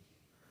deal.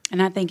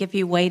 And I think if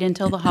you wait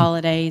until the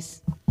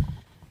holidays,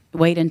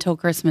 wait until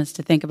Christmas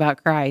to think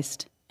about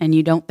Christ, and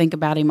you don't think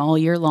about him all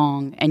year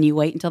long, and you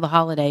wait until the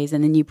holidays,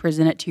 and then you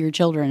present it to your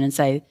children and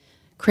say,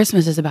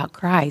 Christmas is about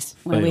Christ.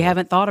 Well, we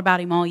haven't thought about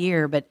him all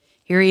year, but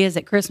here he is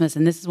at Christmas,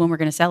 and this is when we're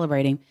going to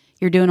celebrate him.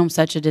 You're doing them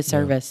such a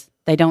disservice. Yeah.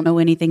 They don't know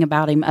anything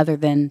about him other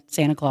than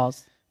Santa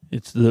Claus.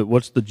 It's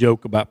what's the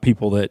joke about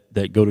people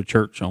that go to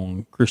church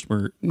on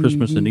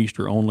Christmas and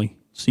Easter only?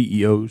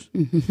 CEOs.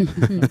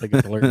 I think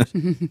it's hilarious.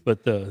 But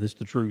it's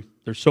the truth.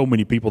 There's so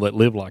many people that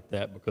live like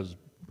that because,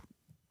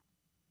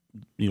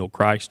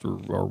 Christ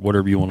or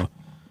whatever you want to,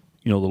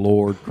 the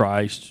Lord,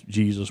 Christ,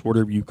 Jesus,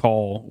 whatever you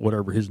call,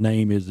 whatever his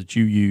name is that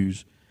you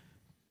use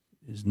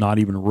is not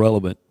even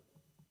relevant,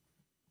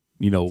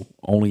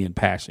 only in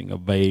passing, a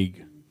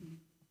vague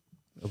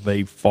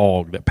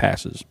fog that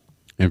passes.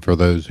 And for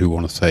those who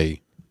want to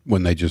say,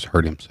 when they just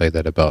heard him say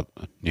that about,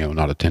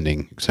 not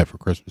attending except for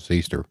Christmas,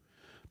 Easter,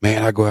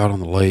 man, I go out on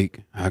the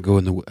lake.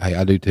 Hey,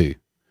 I do too.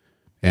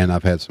 And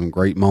I've had some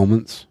great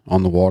moments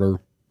on the water,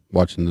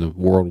 watching the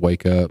world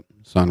wake up,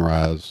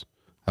 sunrise.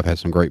 I've had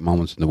some great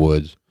moments in the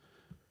woods,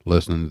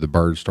 listening to the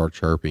birds start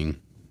chirping,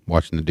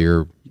 watching the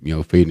deer,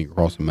 feeding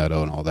across the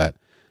meadow and all that.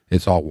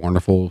 It's all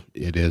wonderful.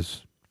 It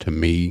is, to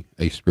me,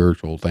 a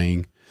spiritual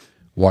thing,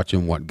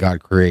 watching what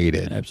God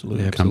created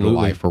come to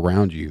life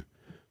around you.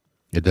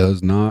 It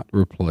does not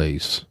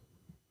replace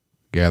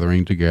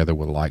gathering together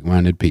with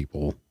like-minded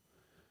people.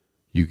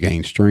 You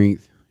gain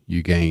strength,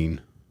 you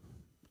gain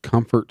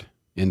comfort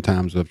in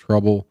times of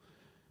trouble.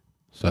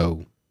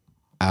 So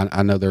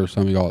I know there are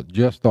some of y'all that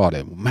just thought,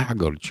 man, I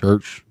go to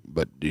church,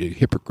 but the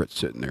hypocrite's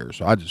sitting there,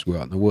 so I just go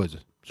out in the woods.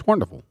 It's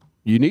wonderful.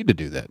 You need to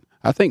do that.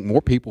 I think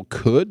more people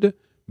could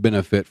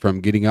benefit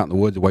from getting out in the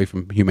woods away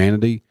from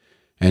humanity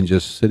and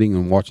just sitting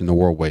and watching the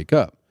world wake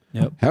up.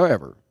 Yep.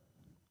 However,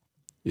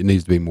 it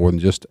needs to be more than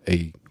just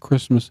a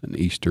Christmas and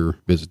Easter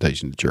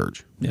visitation to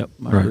church. Yep,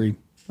 I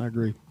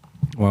agree.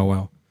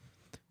 Wow.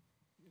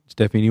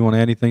 Stephanie, you want to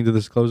add anything to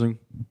this closing?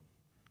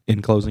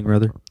 In closing,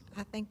 rather?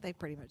 I think they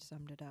pretty much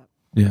summed it up.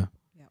 Yeah.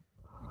 Yep.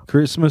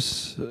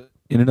 Christmas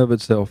in and of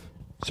itself.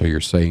 So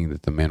you're saying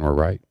that the men were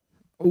right?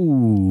 Ooh.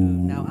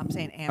 No, I'm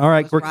saying Amber all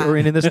right, was we're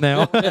ending this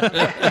now.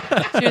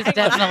 She was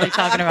definitely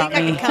talking about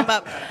me.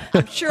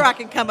 I'm sure I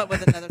can come up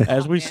with another comment.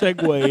 As we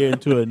segue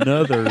into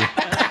another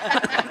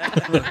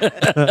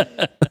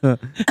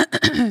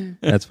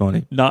That's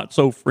funny. Not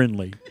so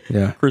friendly.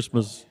 Yeah.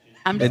 Christmas.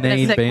 I'm just going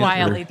to sit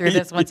quietly through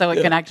this one so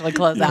it can actually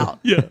close out.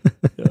 Yeah.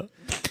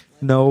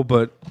 No,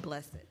 but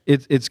Bless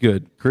it. it's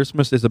good.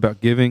 Christmas is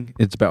about giving,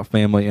 it's about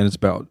family, and it's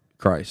about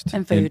Christ.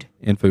 And food.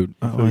 And food.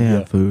 Oh,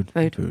 yeah, food.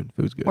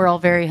 Food's good. We're all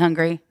very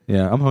hungry.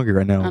 Yeah, I'm hungry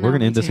right now. We're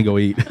going to end this and go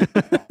eat.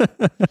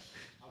 I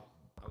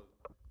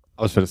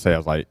was going to say,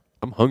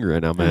 I'm hungry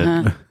right now,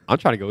 man. I'm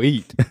trying to go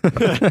eat.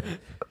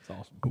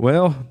 Awesome.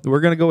 Well,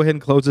 we're going to go ahead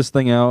and close this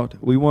thing out.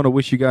 We want to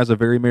wish you guys a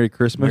very Merry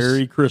Christmas.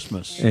 Merry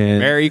Christmas. And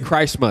Merry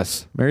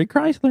Christmas. Merry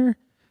Chrysler.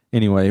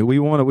 Anyway, we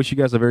want to wish you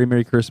guys a very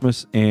Merry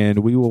Christmas, and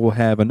we will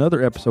have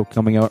another episode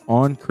coming out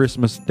on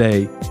Christmas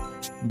Day.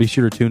 Be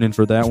sure to tune in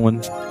for that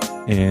one,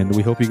 and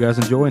we hope you guys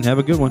enjoy and have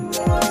a good one.